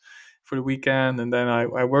Paris for the weekend, and then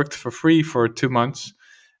I worked for free for 2 months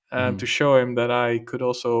to show him that I could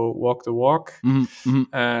also walk the walk,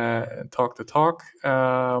 talk the talk.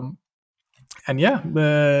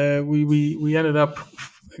 We ended up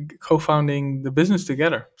co-founding the business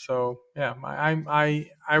together. So yeah,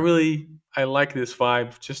 I like this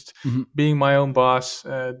vibe, just being my own boss,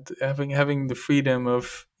 having the freedom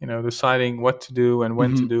of deciding what to do and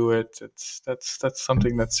when to do it. That's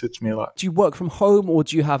something that suits me a lot. Do you work from home, or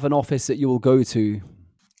do you have an office that you will go to?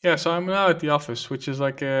 Yeah, so I'm now at the office, which is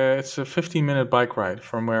it's a 15-minute bike ride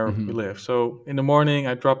from where we live. So in the morning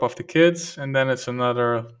I drop off the kids, and then it's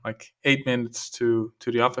another 8 minutes to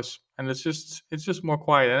the office, and it's just more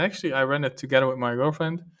quiet. And actually, I rent it together with my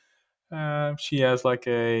girlfriend. She has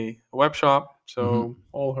a web shop, so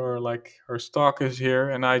all her stock is here,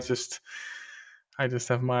 and I just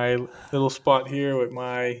have my little spot here with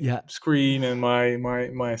my screen and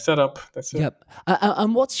my setup. That's it. Yep.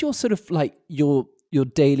 And what's your sort of your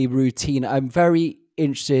daily routine? I'm very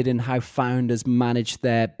interested in how founders manage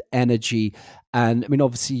their energy. And I mean,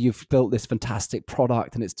 obviously you've built this fantastic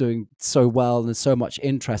product and it's doing so well and there's so much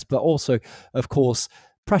interest, but also, of course,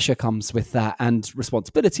 pressure comes with that, and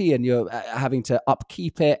responsibility, and you're having to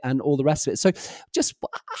upkeep it and all the rest of it. So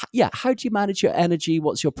how do you manage your energy?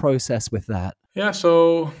 What's your process with that? Yeah,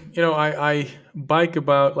 so I bike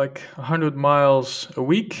about 100 miles a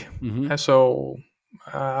week, and so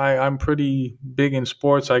I'm pretty big in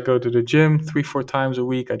sports. I go to the gym 3-4 times a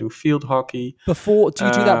week. I do field hockey. Do you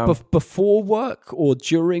do that before work or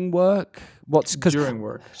during work? During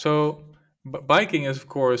work? So biking is, of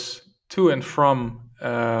course, to and from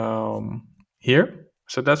here.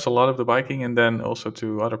 So that's a lot of the biking, and then also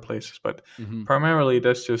to other places. But primarily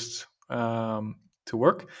that's just to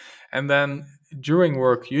work. And then during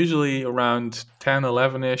work, usually around 10,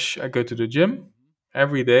 11-ish, I go to the gym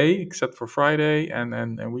every day except for Friday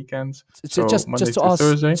and weekends. So Monday to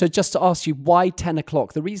Thursday. So just to ask you, why 10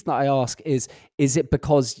 o'clock? The reason that I ask is it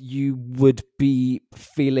because you would be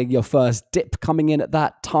feeling your first dip coming in at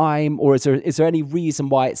that time, or is there any reason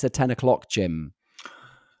why it's a 10 o'clock gym?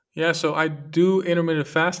 Yeah, so I do intermittent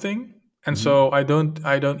fasting, and so I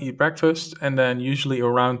don't eat breakfast, and then usually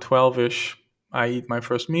around 12-ish I eat my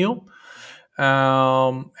first meal.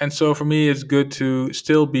 And so for me, it's good to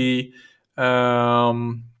still be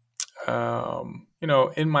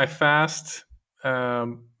in my fast,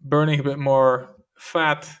 burning a bit more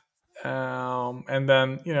fat. And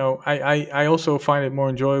then, I also find it more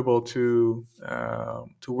enjoyable to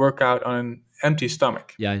work out on an empty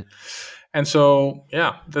stomach. Yeah. And so,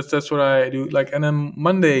 yeah, that's what I do. Like, and then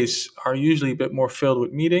Mondays are usually a bit more filled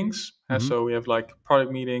with meetings. And so we have like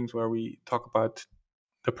product meetings where we talk about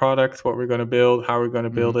the product, what we're going to build, how we're going to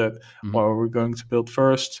build it, what we're going to build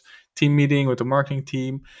first. Team meeting with the marketing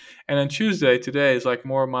team. And then Tuesday today is like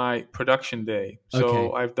more my production day. So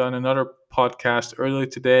Okay. I've done another podcast earlier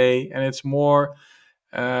today, and it's more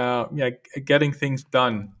getting things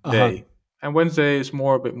done day. And Wednesday is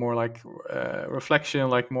a bit more like reflection,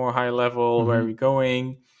 like more high level, where are we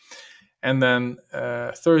going. And then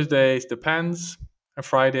Thursdays depends. And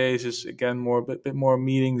Fridays is again a bit more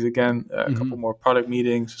meetings again, a couple more product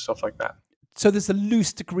meetings, stuff like that. So there's a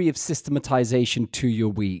loose degree of systematization to your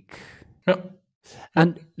week. Yep.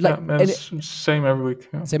 And same every week.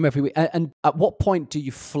 Yeah. Same every week. And at what point do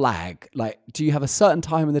you flag? Like, do you have a certain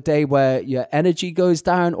time in the day where your energy goes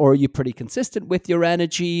down, or are you pretty consistent with your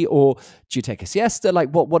energy, or do you take a siesta? Like,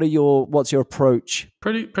 what's your approach?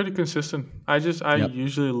 Pretty consistent. I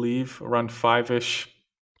usually leave around 5-ish,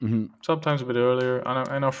 sometimes a bit earlier.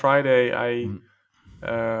 And on Friday,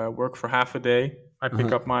 I work for half a day. I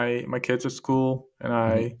pick up my kids at school, and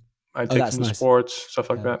I take them to sports,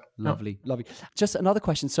 stuff like that. Lovely. Just another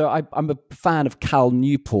question. So I'm a fan of Cal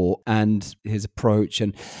Newport and his approach.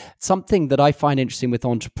 And something that I find interesting with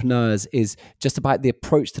entrepreneurs is just about the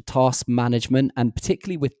approach to task management, and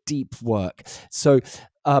particularly with deep work. So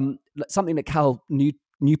something that Cal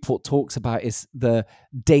Newport talks about is the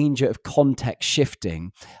danger of context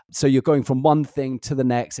shifting. So you're going from one thing to the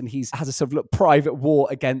next, and he has a sort of private war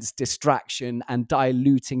against distraction and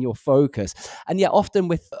diluting your focus. And yet often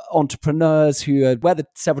with entrepreneurs who are whether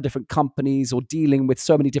several different companies or dealing with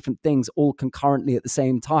so many different things all concurrently at the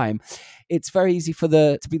same time, it's very easy for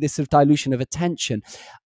to be this sort of dilution of attention.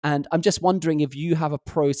 And I'm just wondering if you have a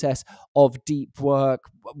process of deep work,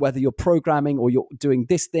 whether you're programming or you're doing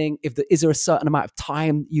this thing, is there a certain amount of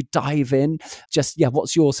time you dive in? Just,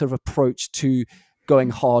 what's your sort of approach to going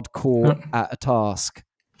hardcore at a task?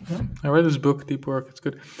 Yeah. I read this book, Deep Work. It's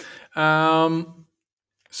good.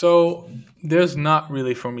 So there's not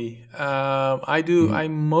really for me. I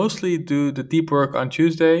mostly do the deep work on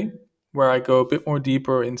Tuesday, where I go a bit more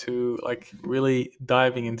deeper into like really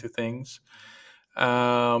diving into things.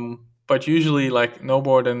 But usually like no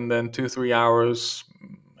more than 2-3 hours,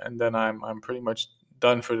 and then I'm pretty much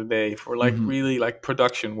done for the day for like really like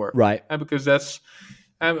production work, right? And because that's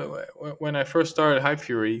when I first started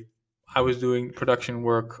Hypefury, I was doing production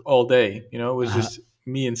work all day. It was just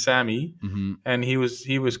me and Sammy, and he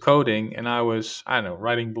was coding, and I was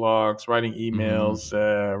writing blogs, writing emails,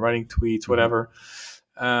 writing tweets, whatever.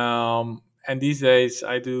 And these days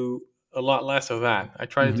I do a lot less of that. I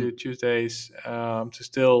try to do Tuesdays to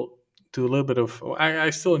still do a little bit of. I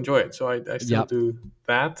still enjoy it, so I still do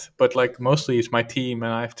that. But like mostly it's my team,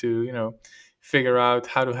 and I have to figure out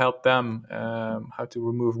how to help them, how to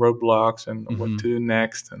remove roadblocks, and what to do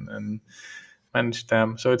next, and manage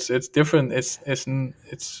them. So it's different. It's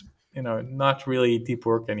not really deep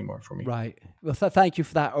work anymore for me. Right. Well, thank you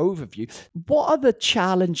for that overview. What are the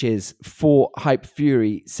challenges for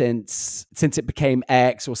Hypefury since it became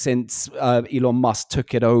X, or since Elon Musk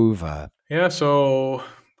took it over? Yeah, so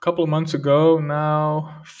a couple of months ago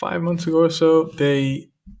now, 5 months ago or so, they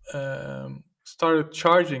started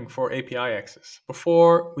charging for API access.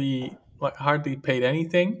 Before, we hardly paid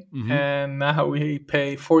anything, and now we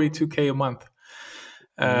pay $42K a month,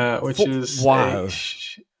 which is wow.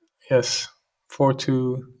 Yes,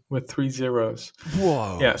 42 with 3 zeros.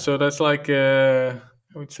 Whoa. Yeah, so that's like I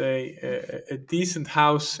would say a decent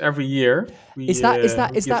house every year. Is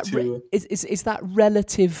that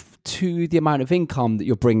relative to the amount of income that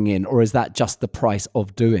you're bringing in, or is that just the price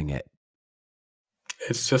of doing it?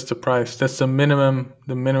 It's just the price. That's the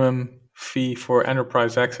minimum fee for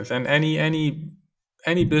enterprise access, and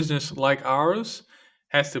any business like ours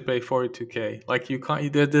has to pay 42K. Like you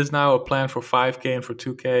can't. There's now a plan for 5K and for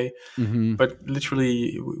 2K, but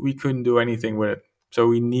literally we couldn't do anything with it. So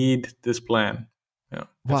we need this plan. Yeah.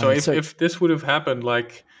 Wow. So if this would have happened,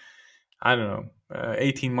 like I don't know,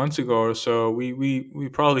 18 months ago or so, we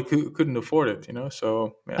probably couldn't afford it.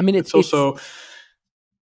 So yeah. I mean, it's also.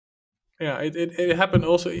 Yeah, it happened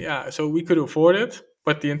also. Yeah, so we could afford it,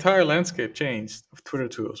 but the entire landscape changed of Twitter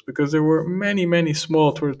tools, because there were many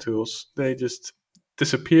small Twitter tools. They just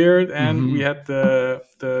disappeared, and we had the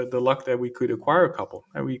luck that we could acquire a couple,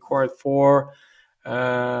 and we acquired four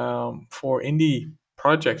indie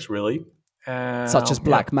projects really, such as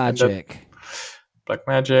Black Magic. Black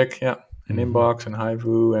Magic, yeah. an inbox and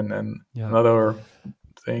Hypefury and another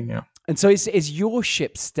thing. Yeah. And so is your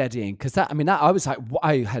ship steadying? Because that, I mean, that I was like,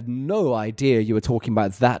 I had no idea you were talking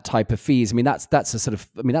about that type of fees. I mean, that's a sort of,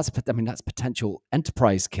 I mean, that's potential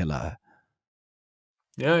enterprise killer.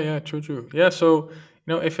 Yeah, true. Yeah, so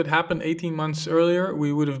if it happened 18 months earlier,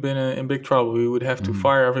 we would have been in big trouble. We would have to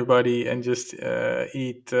fire everybody and just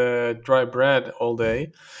eat dry bread all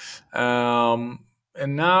day. And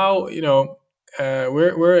now,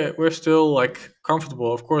 we're still like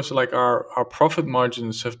comfortable. Of course, like our profit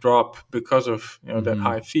margins have dropped because of that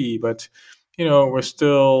high fee, but we're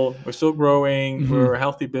still growing. We're a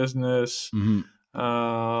healthy business.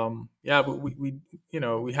 But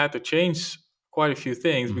we had to change quite a few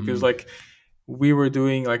things because like we were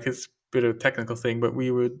doing, like, it's a bit of a technical thing, but we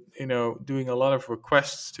were doing a lot of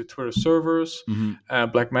requests to Twitter servers.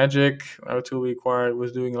 Blackmagic, our tool we acquired,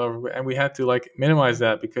 was doing a lot of, and we had to like minimize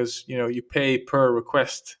that because you pay per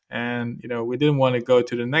request, and we didn't want to go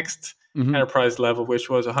to the next enterprise level, which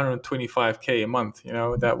was 125K a month.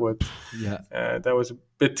 That would that was a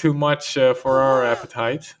bit too much for our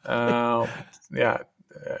appetite.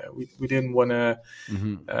 We didn't want to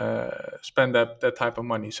spend that type of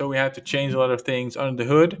money, so we had to change a lot of things under the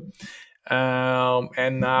hood.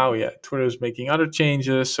 And now, Twitter is making other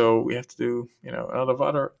changes, so we have to do a lot of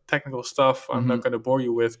other technical stuff. I'm not going to bore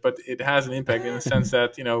you with, but it has an impact in the sense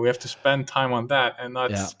that we have to spend time on that and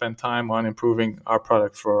not spend time on improving our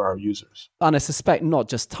product for our users. And I suspect not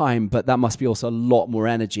just time, but that must be also a lot more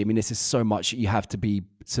energy. I mean, this is so much you have to be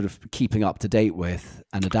sort of keeping up to date with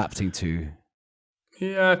and adapting to.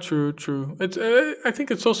 Yeah, true. It's I think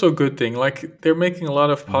it's also a good thing. Like, they're making a lot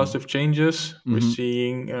of positive changes. We're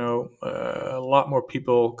seeing a lot more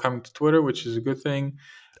people coming to Twitter, which is a good thing.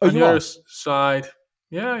 On the other side,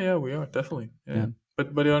 yeah, we are definitely. Yeah.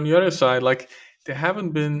 But on the other side, like, they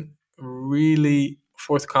haven't been really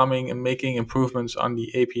forthcoming and making improvements on the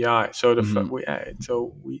API. So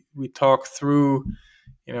we talk through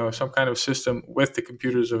some kind of system with the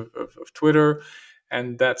computers of Twitter.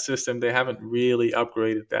 And that system, they haven't really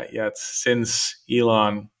upgraded that yet since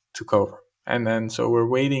Elon took over. And then so we're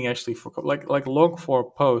waiting actually for like long form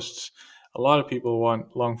posts. A lot of people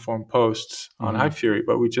want long form posts on Hypefury,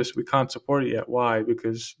 but we can't support it yet. Why?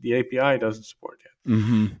 Because the API doesn't support it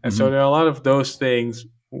yet. And so there are a lot of those things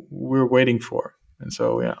we're waiting for. And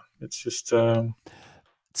so it's just.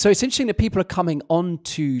 So it's interesting that people are coming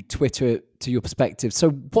onto Twitter, to your perspective.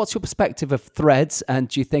 So what's your perspective of Threads, and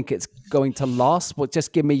do you think it's going to last? Well,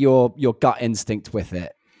 just give me your gut instinct with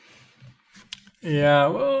it. Yeah,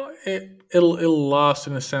 well, it'll last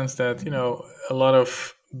in the sense that a lot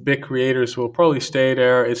of big creators will probably stay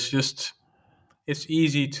there. It's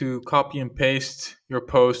easy to copy and paste your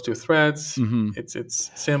post to Threads.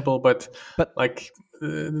 It's simple, but like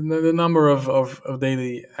the number of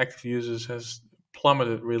daily active users has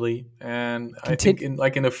plummeted really, and I think in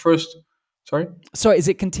the first. Sorry. So is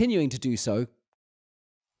it continuing to do so?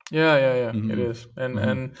 Yeah, it is,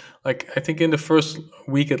 and like I think in the first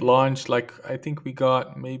week it launched, like I think we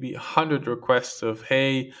got maybe 100 requests of,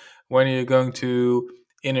 hey, when are you going to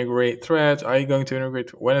integrate Threads? Are you going to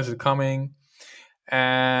integrate? When is it coming?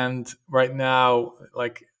 And right now,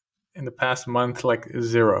 like in the past month, like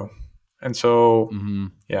 0. And so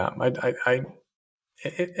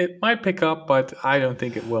it might pick up, but I don't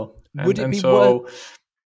think it will.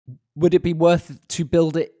 Would it be worth to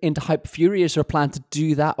build it into Hypefury? Is there a plan to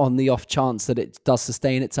do that on the off chance that it does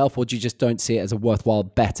sustain itself, or do you just don't see it as a worthwhile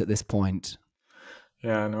bet at this point?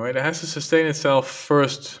 Yeah, no, it has to sustain itself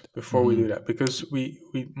first before we do that, because we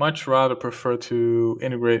much rather prefer to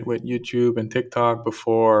integrate with YouTube and TikTok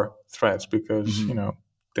before Threads, because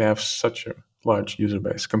they have such a large user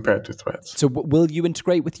base compared to Threads. So will you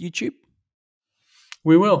integrate with YouTube?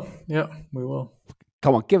 We will. Yeah, we will.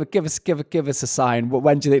 Come on, give us a sign.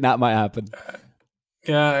 When do you think that might happen?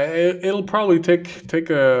 It'll probably take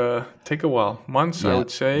a while, months, I would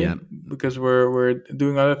say, because we're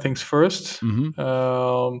doing other things first.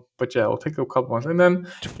 But it'll take a couple months, and then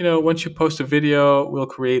once you post a video, we'll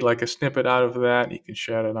create like a snippet out of that. You can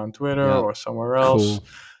share it on Twitter or somewhere else.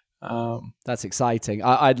 Cool. That's exciting.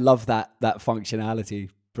 I'd love that functionality.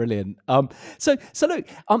 Brilliant. So look,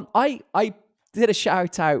 I did a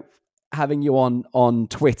shout out having you on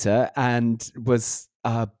Twitter, and was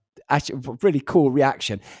actually a really cool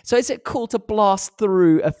reaction. So is it cool to blast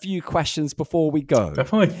through a few questions before we go?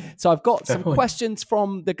 Definitely. So I've got some questions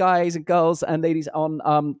from the guys and girls and ladies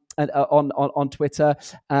on Twitter,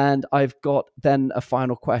 and I've got then a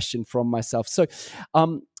final question from myself. So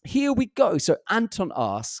here we go. So Anton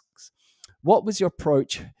asks, what was your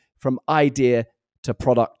approach from idea to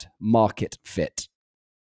product market fit?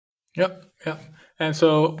 Yep, yeah. And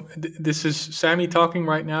so this is Sammy talking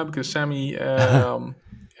right now because Sammy actually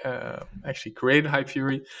created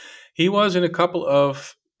Hypefury. He was in a couple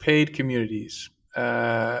of paid communities,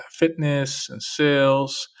 fitness and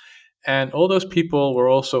sales, and all those people were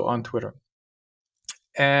also on Twitter.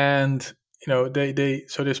 And they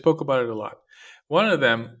spoke about it a lot. One of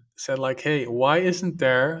them said like, "Hey, why isn't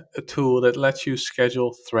there a tool that lets you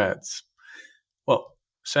schedule threads?" Well,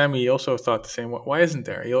 Sammy also thought the same. Why isn't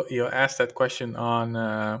there? He'll ask that question on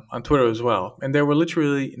Twitter as well. And there were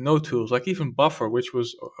literally no tools. Like even Buffer, which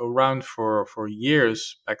was around for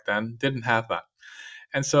years back then, didn't have that.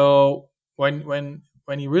 And so when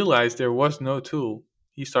he realized there was no tool,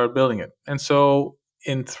 he started building it. And so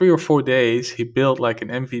in 3 or 4 days, he built like an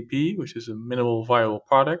MVP, which is a minimal viable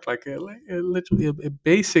product, literally a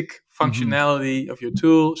basic Hmm. functionality of your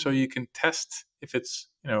tool, so you can test if it's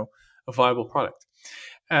a viable product.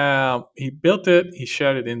 He built it, he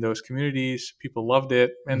shared it in those communities, people loved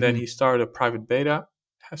it, and then Hmm. he started a private beta.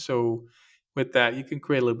 So with that, you can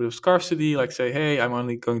create a little bit of scarcity, like say, hey, I'm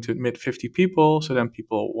only going to admit 50 people, so then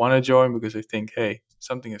people want to join because they think, hey,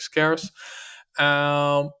 something is scarce.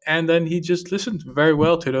 And then he just listened very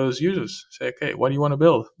well to those users. Say, okay, what do you want to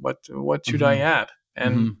build? What should I Hmm. add?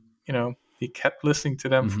 Hmm. And he kept listening to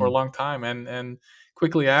them for a Hmm. long time, and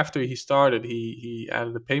quickly after he started, he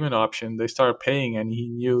added a payment option. They started paying, and he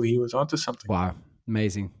knew he was onto something. Wow.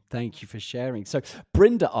 Amazing. Thank you for sharing. So,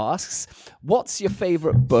 Brenda asks, what's your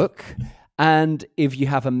favorite book? And if you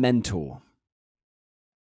have a mentor?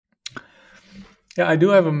 Yeah, I do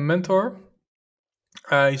have a mentor.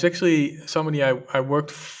 He's actually somebody I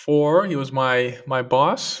worked for. He was my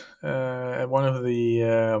boss at one of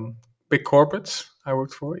the big corporates I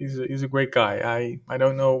worked for. He's a great guy. I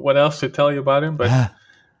don't know what else to tell you about him, but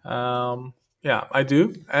yeah, I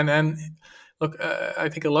do. And look, I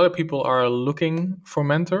think a lot of people are looking for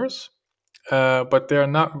mentors, but there are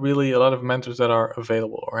not really a lot of mentors that are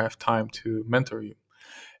available or have time to mentor you.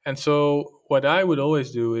 And so what I would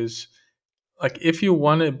always do is, like, if you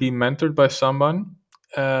want to be mentored by someone,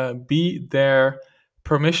 be their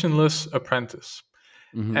permissionless apprentice.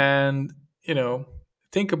 Hmm. And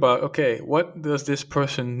think about, okay, what does this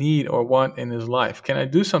person need or want in his life? Can I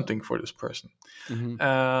do something for this person?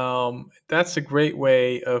 Hmm. That's a great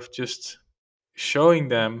way of just showing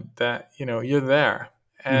them that you're there,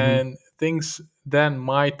 Hmm. and things then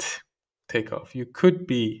might take off. You could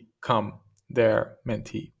become their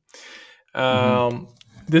mentee. Hmm. um,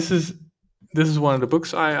 this is this is one of the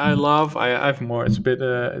books I love. I have more. It's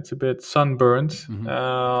a bit sunburned.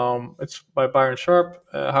 Hmm. It's by Byron Sharp,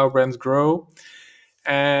 How Brands Grow,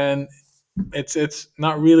 and it's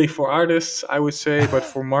not really for artists, I would say, but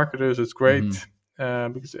for marketers, it's Hmm. great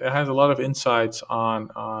because it has a lot of insights on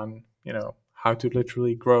how to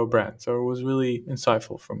literally grow a brand. So it was really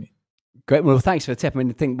insightful for me. Great. Well, thanks for the tip. I mean,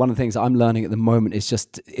 I think one of the things I'm learning at the moment is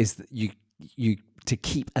that you to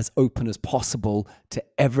keep as open as possible to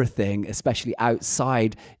everything, especially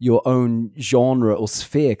outside your own genre or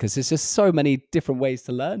sphere, because there's just so many different ways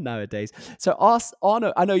to learn nowadays. So, ask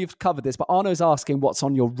Arno. I know you've covered this, but Arno's asking what's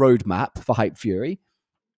on your roadmap for Hypefury.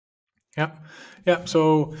 Yeah, yeah.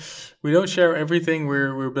 So we don't share everything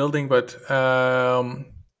we're building, but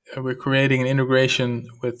we're creating an integration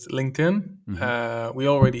with LinkedIn.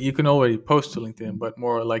 Hmm. You can already post to LinkedIn, but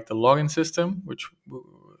more like the login system, which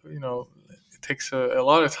it takes a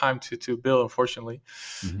lot of time to build, unfortunately.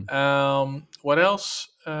 Hmm. What else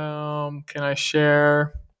can I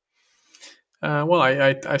share? Well,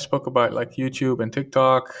 I spoke about like YouTube and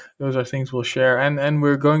TikTok. Those are things we'll share, and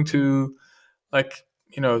we're going to, like,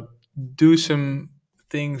 do some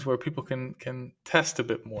things where people can test a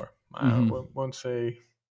bit more. I Hmm. won't say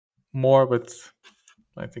more, but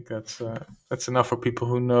I think that's enough for people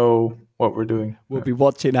who know what we're doing. We'll be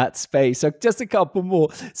watching that space. So, just a couple more.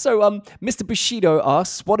 So, Mr. Bushido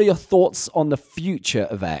asks, what are your thoughts on the future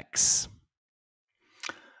of X?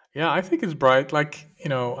 Yeah, I think it's bright. Like,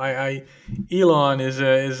 I Elon is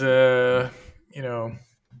a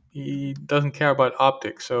he doesn't care about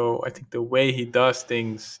optics. So I think the way he does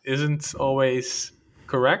things isn't always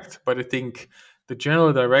correct, but I think the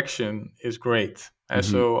general direction is great. And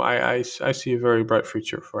Hmm. so I see a very bright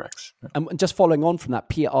future for X. Yeah, And just following on from that,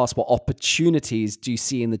 Peter asked, what opportunities do you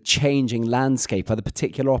see in the changing landscape? Are there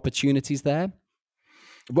particular opportunities there?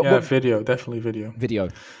 yeah, What video, definitely video. video?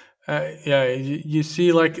 Yeah, you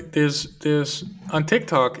see, like, there's on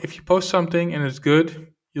TikTok, if you post something and it's good,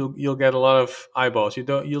 you'll get a lot of eyeballs. You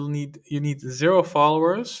need 0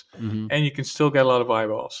 followers, Hmm. and you can still get a lot of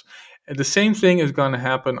eyeballs. And the same thing is going to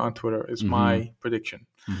happen on Twitter, is Hmm. my prediction.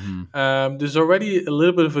 There's already a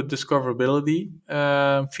little bit of a discoverability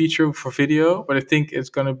feature for video, but I think it's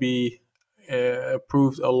going to be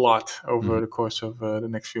improved a lot over the course of the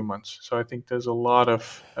next few months. So I think there's a lot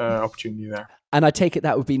of opportunity there. And I take it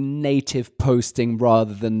that would be native posting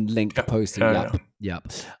rather than linked posting.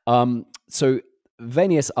 Yep. So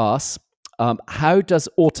Venius asks, how does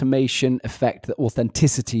automation affect the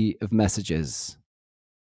authenticity of messages?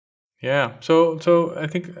 Yeah. So I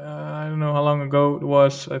think, I don't know how long ago it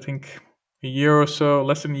was, I think a year or so,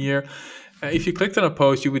 less than a year. If you clicked on a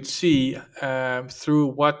post, you would see through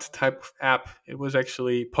what type of app it was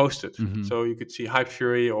actually posted. So you could see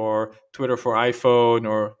Hypefury or Twitter for iPhone,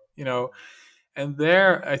 or, and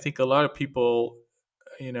there I think a lot of people,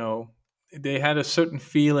 they had a certain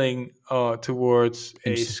feeling towards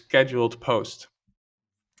a scheduled post.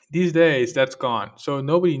 These days, that's gone. So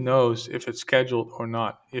nobody knows if it's scheduled or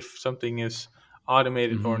not, if something is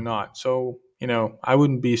automated or not. So, I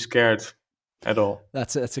wouldn't be scared at all.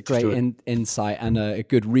 That's a great insight and a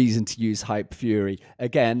good reason to use Hypefury.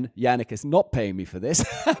 Again, Yannick is not paying me for this,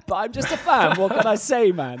 but I'm just a fan. What can I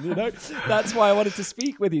say, man? That's why I wanted to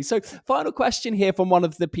speak with you. So final question here from one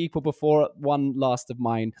of the people before one last of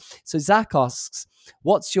mine. So Zach asks,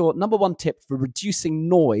 what's your number one tip for reducing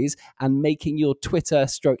noise and making your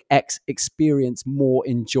Twitter/X experience more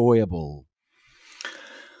enjoyable?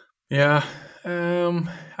 Yeah,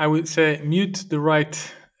 I would say mute the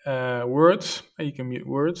right words. You can mute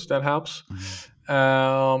words, that helps.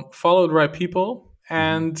 Follow the right people,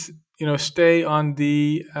 and stay on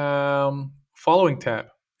the following tab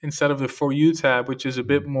instead of the For You tab, which is a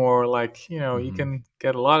bit more like, you can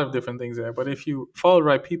get a lot of different things there. But if you follow the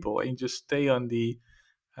right people and you just stay on the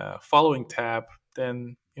following tab,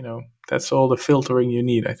 then that's all the filtering you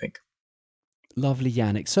need, I think. Lovely,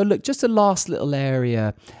 Yannick. So look, just a last little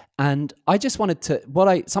area. And I just wanted to,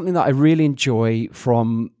 something that I really enjoy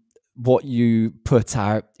from what you put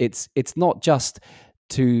out, it's not just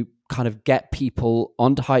to kind of get people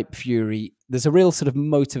onto Hypefury. There's a real sort of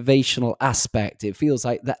motivational aspect. It feels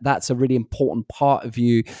like that's a really important part of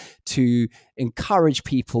you, to encourage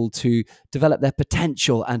people to develop their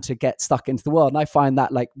potential and to get stuck into the world. And I find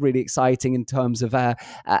that like really exciting in terms of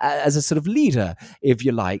as a sort of leader, if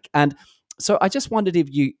you like. And so I just wondered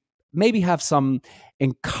if you maybe have some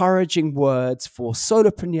encouraging words for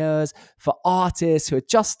solopreneurs, for artists who are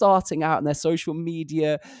just starting out in their social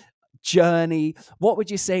media journey. What would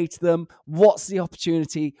you say to them? What's the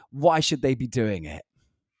opportunity? Why should they be doing it?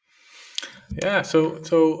 Yeah,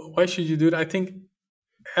 so why should you do it? I think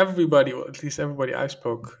everybody, or at least everybody I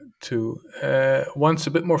spoke to, wants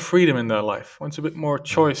a bit more freedom in their life, wants a bit more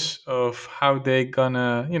choice of how they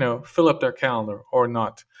gonna, fill up their calendar or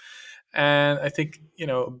not. And I think,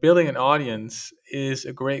 building an audience is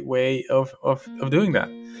a great way of doing that.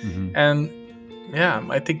 And yeah,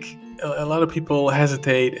 I think a lot of people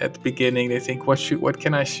hesitate at the beginning. They think, what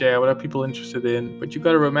can I share? What are people interested in? But you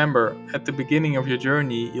got to remember, at the beginning of your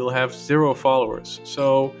journey, you'll have 0 followers.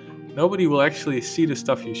 So nobody will actually see the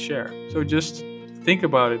stuff you share. So just think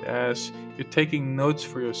about it as you're taking notes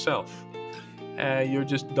for yourself. You're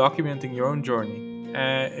just documenting your own journey.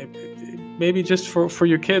 Maybe just for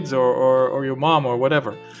your kids or your mom or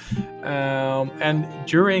whatever. And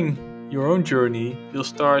during your own journey, you'll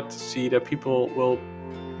start to see that people will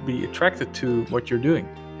be attracted to what you're doing.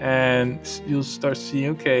 And you'll start seeing,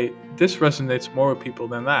 okay, this resonates more with people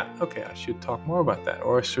than that. Okay, I should talk more about that,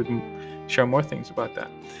 or I should share more things about that.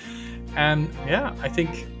 And yeah, I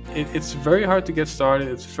think it's very hard to get started.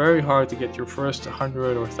 It's very hard to get your first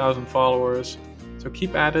 100 or 1,000 followers. So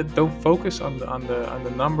keep at it. Don't focus on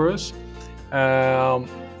the numbers.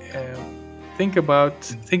 Think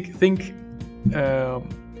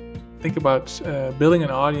about building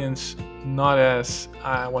an audience, not as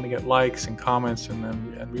I want to get likes and comments and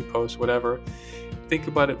reposts, whatever. Think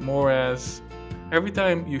about it more as every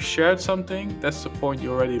time you shared something, that's the point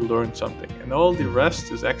you already learned something, and all the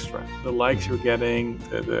rest is extra. The likes you're getting,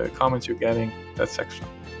 the comments you're getting, that's extra.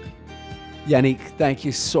 Yannick, thank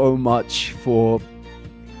you so much for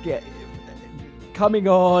coming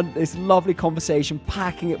on this lovely conversation,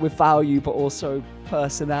 packing it with value, but also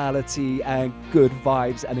personality and good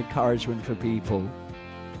vibes and encouragement for people.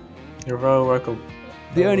 You're very welcome.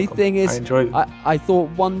 The only thing is, I enjoyed it. I thought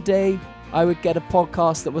one day I would get a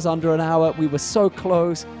podcast that was under an hour. We were so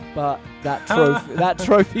close, but that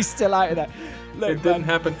trophy's still out of there. Look, it didn't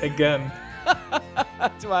happen again.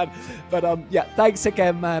 Man. But yeah, thanks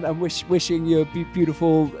again, man, and wishing you a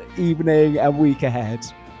beautiful evening and week ahead.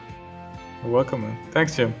 You're welcome, man.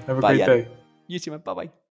 Thanks, Jim. Have a great day. You too, man. Bye-bye.